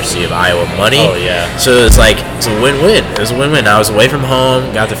University of Iowa money. Oh, yeah. So it was like, it's a win-win. It was a win-win. I was away from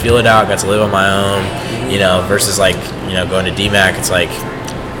home, got to feel it out, got to live on my own, you know, versus like, you know, going to DMAC, it's like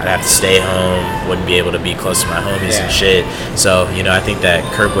I'd have to stay home, wouldn't be able to be close to my homies Yeah. and shit. So, you know, I think that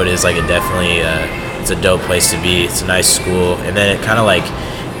Kirkwood is like a definitely, it's a dope place to be. It's a nice school. And then it kind of like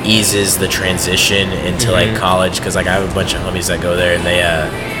eases the transition into like college, because like I have a bunch of homies that go there, and they,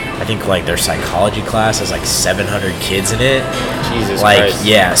 I think like their psychology class has like 700 kids in it. Jesus Like, Christ.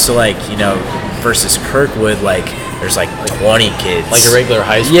 yeah, so like, you know, versus Kirkwood, like there's like 20 kids. Like a regular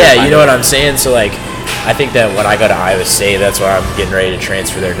high school. Yeah, kind you know of. what I'm saying? So, like, I think that when I go to Iowa State, that's why I'm getting ready to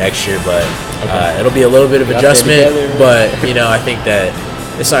transfer there next year. But it'll be a little bit of Got that adjustment. together. But, you know, I think that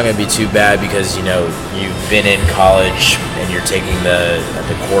it's not going to be too bad because, you know, you've been in college and you're taking the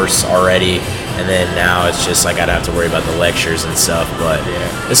course already, and then now it's just like I'd have to worry about the lectures and stuff. But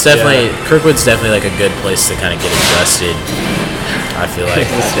it's definitely, Kirkwood's definitely like a good place to kind of get adjusted, I feel like.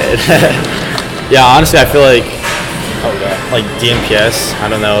 Yeah, honestly, I feel like DMPS, I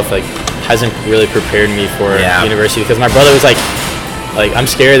don't know if like hasn't really prepared me for university, because my brother was like, I'm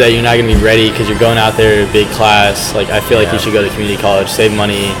scared that you're not gonna be ready because you're going out there to a big class. Like, I feel like you should go to community college, save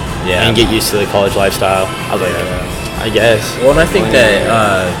money, and get used to the college lifestyle. I was like, I guess. Well, and I think that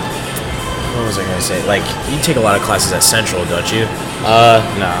what was I gonna say? Like, you take a lot of classes at Central, don't you? No.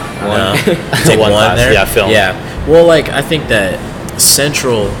 No. You take one class there? Yeah, film. Yeah. Well, like, I think that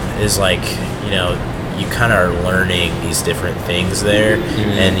Central is like, you know, you kind of are learning these different things there,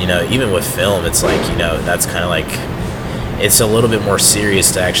 and you know, even with film, it's like, you know, that's kind of like, it's a little bit more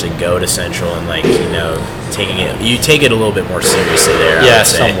serious to actually go to Central and, like, you know, you take it a little bit more seriously there. Yeah,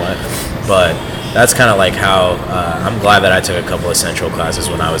 somewhat. But that's kind of like how I'm glad that I took a couple of Central classes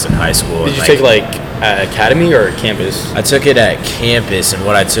when I was in high school. Did you take like at academy or campus? I took it at campus, and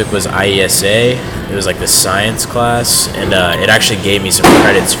what I took was IESA. It was like the science class, and it actually gave me some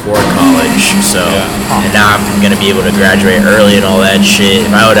credits for college. So, and now I'm gonna be able to graduate early and all that shit.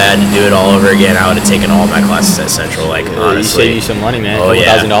 If I would have had to do it all over again, I would have taken all my classes at Central. Like, honestly, you saved you some money, man. Oh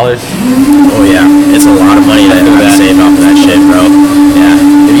yeah, $1,000. Oh yeah, it's a lot of money that I saved off of that shit, bro.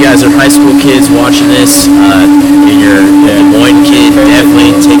 Yeah. If you guys are high school kids watching this, and you're a Des Moines kid,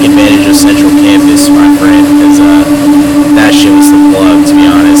 definitely take advantage of Central Campus, my friend, because that shit was the plug, to be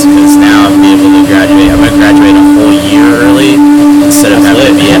honest. Because now I'm able to graduate. I'm gonna graduate a whole year early instead of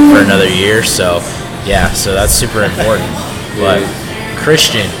having to be in for another year. So, yeah, so that's super important. But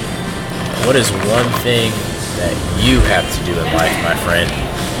Christian, what is one thing that you have to do in life, my friend?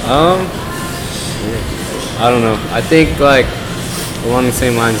 I don't know. I think like along the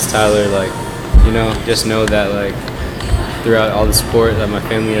same lines as Tyler, like, you know, just know that like throughout all the support that my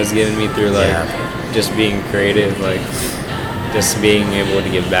family has given me through like just being creative, like just being able to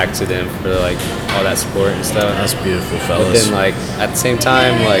give back to them for like all that support and stuff. That's beautiful, fellas. But then like at the same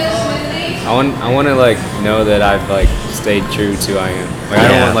time, like I want to like know that I've like stayed true to who I am. Like I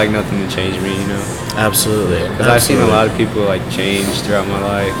don't want like nothing to change me, you know. Absolutely. Because I've seen a lot of people like change throughout my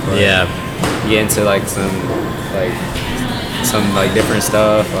life. Like, get into like some different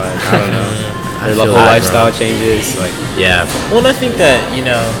stuff. Like I don't know. Their whole lifestyle changes. Like Well, and I think that, you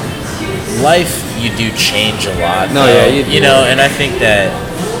know, life, you do change a lot. No, though, yeah, you know, and I think that,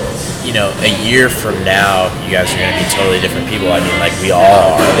 you know, a year from now, you guys are going to be totally different people. I mean, like, we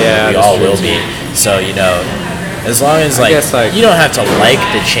all are. Yeah, we all will be. So, you know, as long as, like, you don't have to like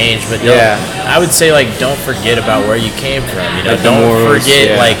the change, but I would say, like, don't forget about where you came from. You know, like don't morals,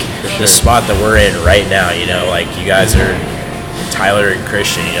 forget, like, the spot that we're in right now. You know, like, you guys are, Tyler and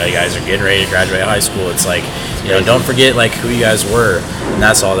Christian, you know, you guys are getting ready to graduate high school. It's like, you know, don't forget, like, who you guys were. And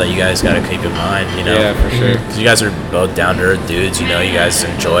that's all that you guys got to keep in mind, you know. Yeah, for sure. Because you guys are both down-to-earth dudes, you know. You guys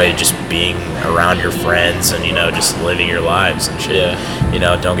enjoy just being around your friends and, you know, just living your lives and shit. You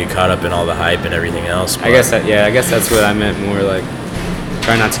know, don't get caught up in all the hype and everything else. I guess that's what I meant more, like,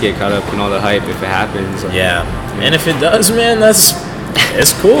 try not to get caught up in all the hype if it happens. Like, and if it does, man,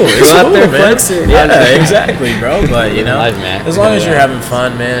 it's cool. It's Go out cool, there, man. flex it. Yeah, exactly, bro. But, you know, Life, man. as long as you're having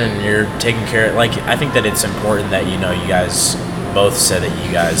fun, man, and you're taking care of, like, I think that it's important that, you know, you guys both said that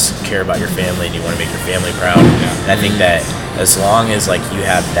you guys care about your family and you want to make your family proud. And I think that as long as, like, you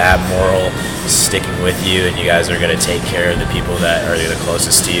have that moral sticking with you and you guys are going to take care of the people that are the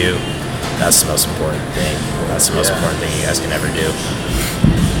closest to you, that's the most important thing. That's the most important thing you guys can ever do.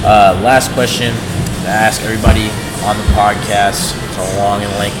 Last question to ask everybody on the podcast. It's a long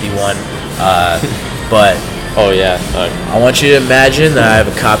and lengthy one, but I want you to imagine that I have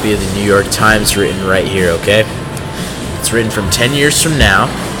a copy of the New York Times written right here, okay? It's written from 10 years from now,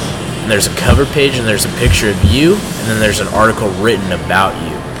 and there's a cover page and there's a picture of you, and then there's an article written about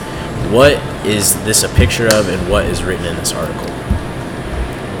you. What is this a picture of, and what is written in this article?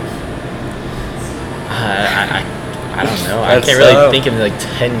 I don't know. I can't really think in like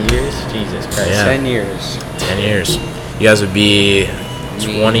 10 years. Jesus Christ. 10 years. 10 years. You guys would be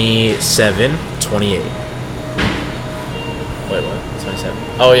 27, 28. Wait, what? 27?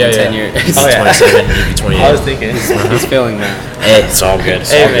 Oh, yeah, 10 years. Oh, yeah. 27, you'd be 28. I was thinking. He's feeling that. Hey, it's all good.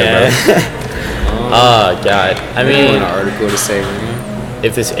 It's all good, bro. Oh, God. I mean, an article to say, man.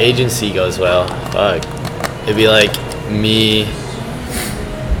 If this agency goes well, fuck. It'd be like me,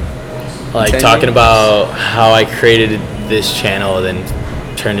 like, talking about how I created this channel, then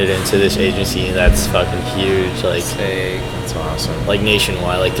turned it into this agency, and that's fucking huge. Like, That's awesome. like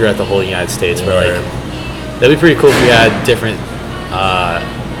nationwide, like throughout the whole United States. Where like, that'd be pretty cool if we had different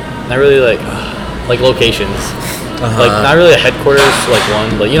Not really like locations. Like not really a headquarters like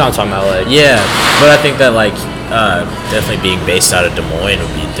one, but you know what I'm talking about. Like Yeah, but I think that like definitely being based out of Des Moines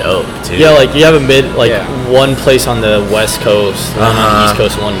would be dope too. yeah, like you have a Yeah. one place on the West Coast, one on the East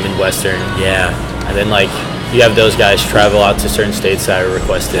Coast, one Midwestern, Yeah, and then like you have those guys travel out to certain states that are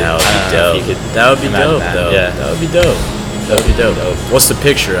requested. that would I be don't know if you dope. could That would be imagine dope that. though. Yeah, That would be dope. That would be dope. What's the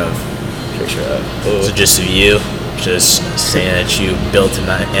picture of? picture of. Is it just of you? Just saying that you built an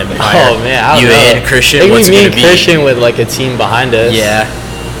empire. Oh man, I don't you know. and Christian. Maybe What's it me gonna and be? Christian with like a team behind us. Yeah.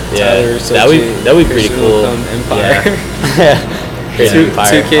 Yeah, Tyler, that would be pretty Christian cool. will come Empire. Create an two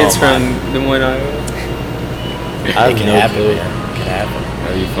empire. kids Oh, from Des Moines, Iowa. I have It can no happen, clue. man. It can happen.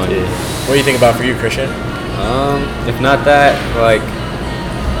 That'd be funny. What do you think about for you, Christian? If not that, like,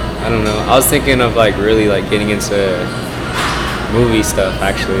 I don't know. I was thinking of like really like getting into movie stuff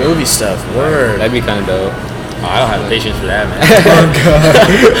actually. Movie stuff. Word. That'd be kind of dope. Oh, I don't have patience for that, man.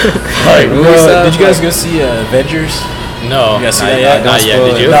 Like movie stuff. Did you guys go see Avengers? No, You guys see not that yet. yet? Not Don't yet. spoil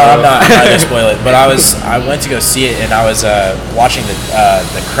Did it. you? No, I'm not gonna spoil it. But I went to go see it, and I was watching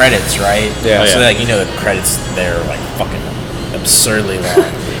the credits, right? Yeah. So yeah. like the credits there are like fucking absurdly long.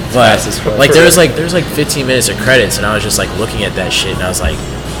 But fast as fuck. like there was like 15 minutes of credits, and I was just like looking at that shit, and I was like,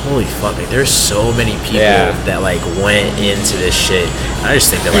 holy fuck! Like there's so many people Yeah. that like went into this shit. And I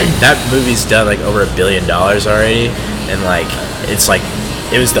just think that like that movie's done like over $1 billion already, and like it's like.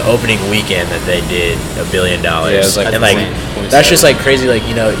 It was the opening weekend that they did $1 billion, Yeah, it was like and like 0.7. that's just like crazy. Like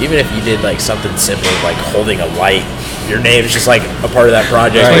even if you did like something simple like holding a light, your name's just like a part of that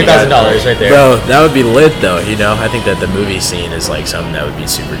project. Right. Like, $20,000 right there. bro. That would be lit though. I think that the movie scene is like something that would be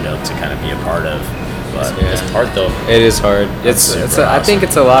super dope to kind of be a part of. But Yeah. It's hard though. It is hard. super I think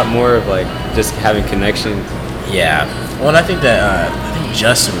it's a lot more of like just having connection. yeah. Well, and I think that I think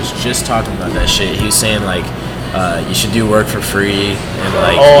Justin was just talking about that shit. He was saying like you should do work for free and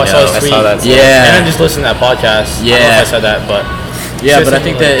like Oh, I you saw know, his tweet. saw that. Yeah. And I just listened to that podcast. I don't know Yeah. if I said that, but Yeah, It's but I just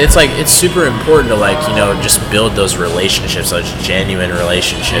think something that it's super important to like just build those relationships, those genuine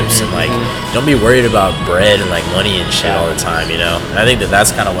relationships, and like don't be worried about bread and like money and shit all the time. And I think that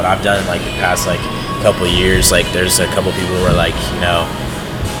that's kind of what I've done in like the past like couple of years. Like there's a couple people who are like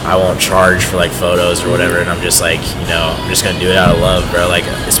I won't charge for like photos or whatever, and I'm just like I'm just gonna do it out of love, bro. Like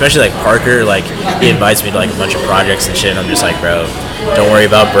especially like Parker, like he invites me to like a bunch of projects and shit, and I'm just like, bro, don't worry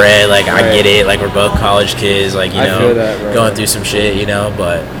about bread. Like I get it. Like we're both college kids. Like I feel that, bro. going through some shit,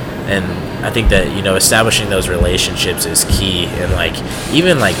 but and I think that establishing those relationships is key. And like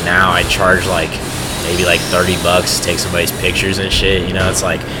even like now I charge like maybe like $30 to take somebody's pictures and shit. It's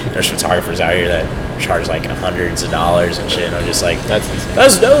like there's photographers out here that charge like hundreds of dollars and shit, and I'm just like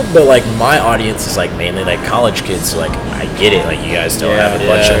that's dope. But like my audience is like mainly like college kids, so like I get it. Like you guys don't have a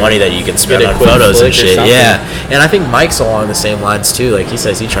bunch of money that you can spend Get a on quick photos and flick or shit. something. Yeah, and I think Mike's along the same lines too. Like he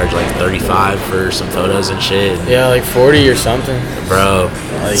says he charged like $35 for some photos and shit. yeah, like 40 or something. Bro,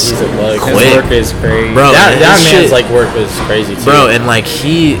 Like he's a bug. His Quick. work is crazy. Bro, That his man's shit- like work was crazy too. bro, and like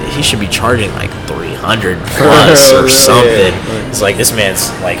he should be charging like 300 plus or Really? something. It's like this man's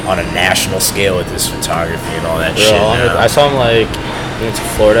like on a national scale with his photography and all that Bro, shit. now. I saw him like he went to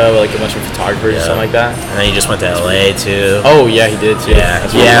Florida with like a bunch of photographers or Yeah. something like that. And then he just went to LA too. Oh yeah, he did too. Yeah,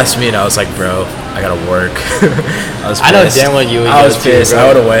 That's he what- asked me, and I was like, "Bro, I gotta work." I was I know pissed. damn well you would I go was too, pissed. bro. I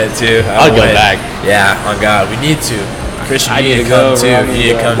would have went too. I'd go back. Yeah, on God, we need to. Christian, I you need need to to come go, too. bro. I You need need to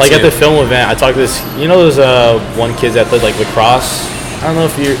to go. come Like too. at the film event, I talked to this. Those one kids that played like lacrosse. I don't know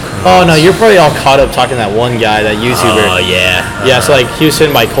if you're. Oh no, you're probably all caught up talking to that one guy, that YouTuber. Oh yeah. Yeah, so like he was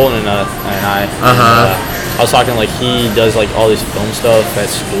sitting by Colton and I. I was talking like he does like all this film stuff at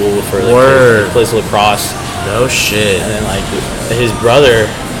school for like Word. he plays lacrosse, No shit. and then like his brother,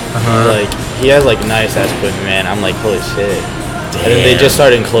 like he has like nice ass equipment, man. I'm like holy shit. And then they Damn. just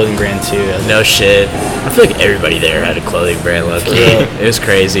started in clothing brand too. I was No shit. I feel like everybody there had a clothing brand, low key. real. It was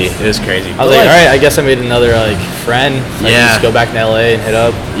crazy. It was crazy. like, all right, I guess I made another like friend. Like, Yeah. just go back to LA and hit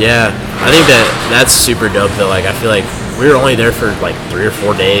up. Yeah, I think that's super dope though. Like I feel like we were only there for like 3 or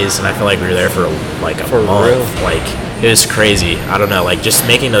 4 days, and I feel like we were there for like a For month. real? Like it was crazy. I don't know. Like just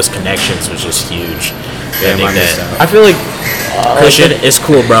making those connections was just huge. Damn, I I think missed that out. I feel like Christian, it's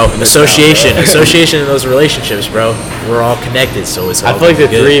cool, bro. Association in those relationships, bro. We're all connected, so it's. I all feel like the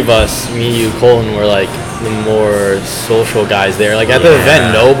good. three of us, me, you, Colton, were like the more social guys there. Like at the Yeah.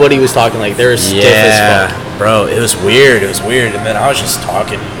 event, nobody was talking. Like they were stiff as fuck. bro. It was weird. And then I was just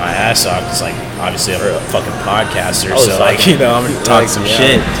talking my ass off because, like, obviously I'm a fucking podcaster, I was so like, talking- I'm gonna talk some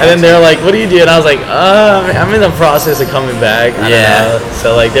shit. And then they're like, "What do you do?" And I was like, I'm in the process of coming back." I Yeah. don't know.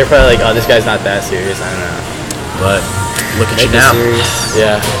 So like they're probably like, "Oh, this guy's not that serious." I don't know. But look at you Make it now. serious.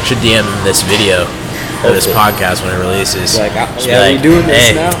 Yeah. Should DM him this video. for this podcast when it releases. Like, Just yeah, be we doing this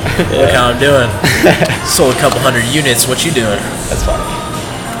hey, now? Look how I'm doing. Sold a couple hundred units. What you doing? That's fine.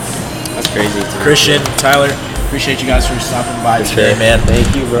 That's crazy. Christian, Tyler, appreciate you guys for stopping by today, sure. man. Thank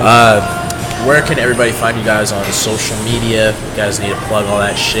you, bro. Where can everybody find you guys on social media? You guys need to plug all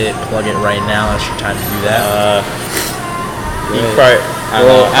that shit. Plug it right now. That's your time to do that. You probably, I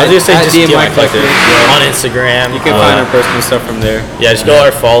was gonna say just DMI Collective on Instagram. You can find our personal stuff from there. Yeah, just go to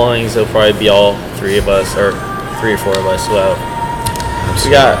our followings. It'll probably be all 3 of us, or 3 or 4 of us. Well,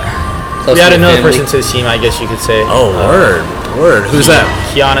 we had another person to the team, I guess you could say. Oh, word. Who's that?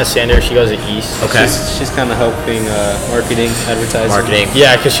 Kiana Sanders. She goes to East. Okay. She's kind of helping marketing, advertising. Marketing.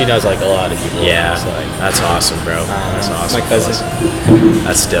 Yeah, because she knows like a lot of people. Yeah, So, like, that's awesome, bro. That's awesome. My cousin,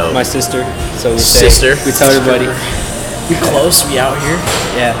 That's dope. my sister. So we Sister? we tell everybody. We close. We out here.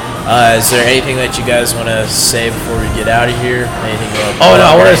 Yeah. Is there anything that you guys want to say before we get out of here? Anything? Oh no,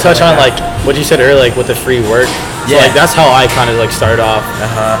 I wanted to touch on like what you said earlier, like with the free work. So, Yeah. like that's how I kind of like started off.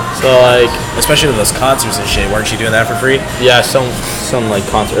 So like, Especially with those concerts and shit. Weren't you doing that for free? yeah, some like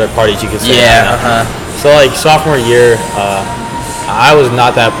concert parties you could say. So like sophomore year, I was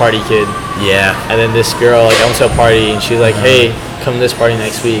not that party kid, Yeah. and then this girl like I went to a party and she was like, "Hey, come to this party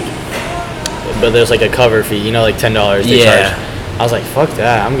next week." But there's like a cover fee, you know, like $10 they Yeah. charge. I was like, "Fuck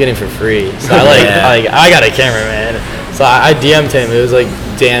that! I'm getting for free." So I like, Yeah. I got a cameraman. So I DM'd him. It was like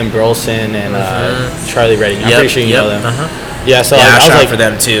Dan Burleson and Charlie Redding. I'm pretty sure you know them. Yeah. So Yeah, like, I I was shot like, for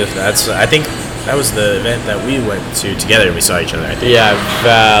them too. I think that was the event that we went to together. We saw each other. I think. yeah,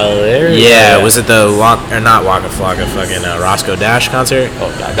 Valeria. Yeah, was it the not Waka Flocka, fucking Roscoe Dash concert?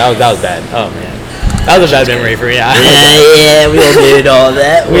 Oh god, that was bad. Oh man, that was a bad memory for me. Yeah, we all did all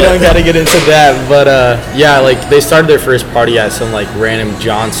that. We don't gotta get into that, but yeah, like they started their first party at some like random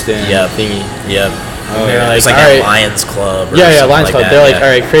Johnston thingy. Yep. And they're It's like "All at right." Lions Club. Or Yeah, something Lions like Club. that, They're like, yeah.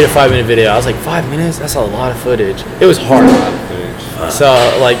 all right, create a 5-minute video. I was like, 5 minutes? That's a lot of footage. It was hard. So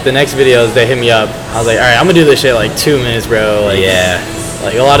like the next videos, they hit me up. I was like, all right, I'm gonna do this shit like 2 minutes, bro. Like, Yeah.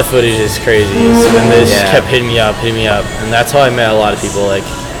 like a lot of footage is crazy. So then they just Yeah. kept hitting me up, and that's how I met a lot of people like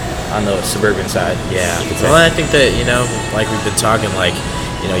on the suburban side. Yeah. you could say. Well, I think that, like we've been talking, like,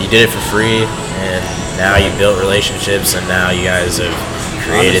 you did it for free, and now you built relationships, and now you guys have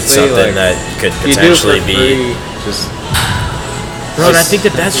created Honestly, something like, that could You do it for potentially be. free, just Bro, and I think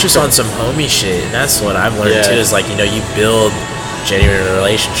that's just on some homie shit, and that's what I've learned Yeah. too. Is like, you build genuine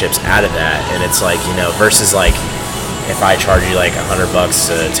relationships out of that, and it's like, versus like if I charge you like $100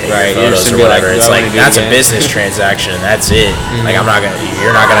 to take Right, your you're just photos or gonna be like, whatever, "Do it's I like wanna do that's it a again?" business transaction, and that's it. Like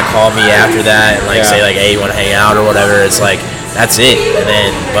you're not gonna call me after that and like Yeah. say like, hey, you want to hang out or whatever. It's like that's it. And then,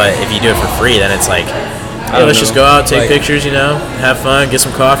 but if you do it for free, then it's like, don't let's just know. go out, take Like- pictures, have fun, get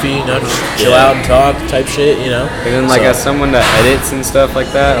some coffee, just chill out and talk type shit, And then like So- as someone that edits and stuff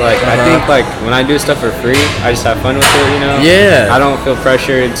like that, like I think like when I do stuff for free, I just have fun with it, Yeah. I don't feel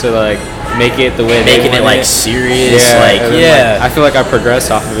pressured to like make it the way making they it want like serious, Yeah, like and then, yeah. I feel like I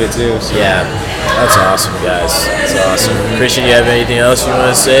progress off of it too. So. Yeah, that's awesome, guys. That's awesome. Christian, you have anything else you want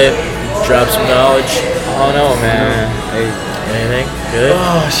to say? Drop some knowledge. Oh no, man. Anything? Good.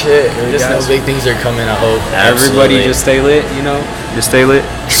 Oh shit. Good, Just know guys. big things are coming. I hope. Everybody Absolutely. just stay lit, Just stay lit.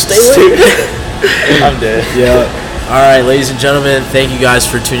 stay lit. I'm dead. Yeah. All right, ladies and gentlemen, thank you guys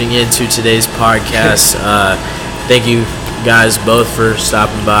for tuning in to today's podcast. Thank you guys both for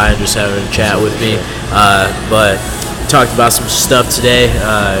stopping by and just having a chat with me. But talked about some stuff today,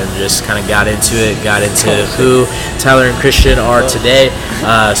 and just kind of got into who Tyler and Christian are today.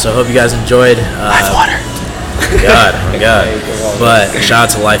 So hope you guys enjoyed. Life water. Oh God. But shout out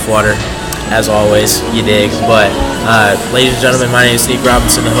to Life Water, as always, you dig. But ladies and gentlemen, my name is Nick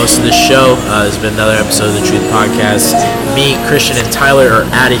Robinson, the host of this show. This has been another episode of the Truth Podcast. Me, Christian, and Tyler are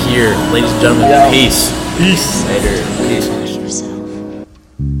out of here. Ladies and gentlemen, peace. Peace. Later. Peace.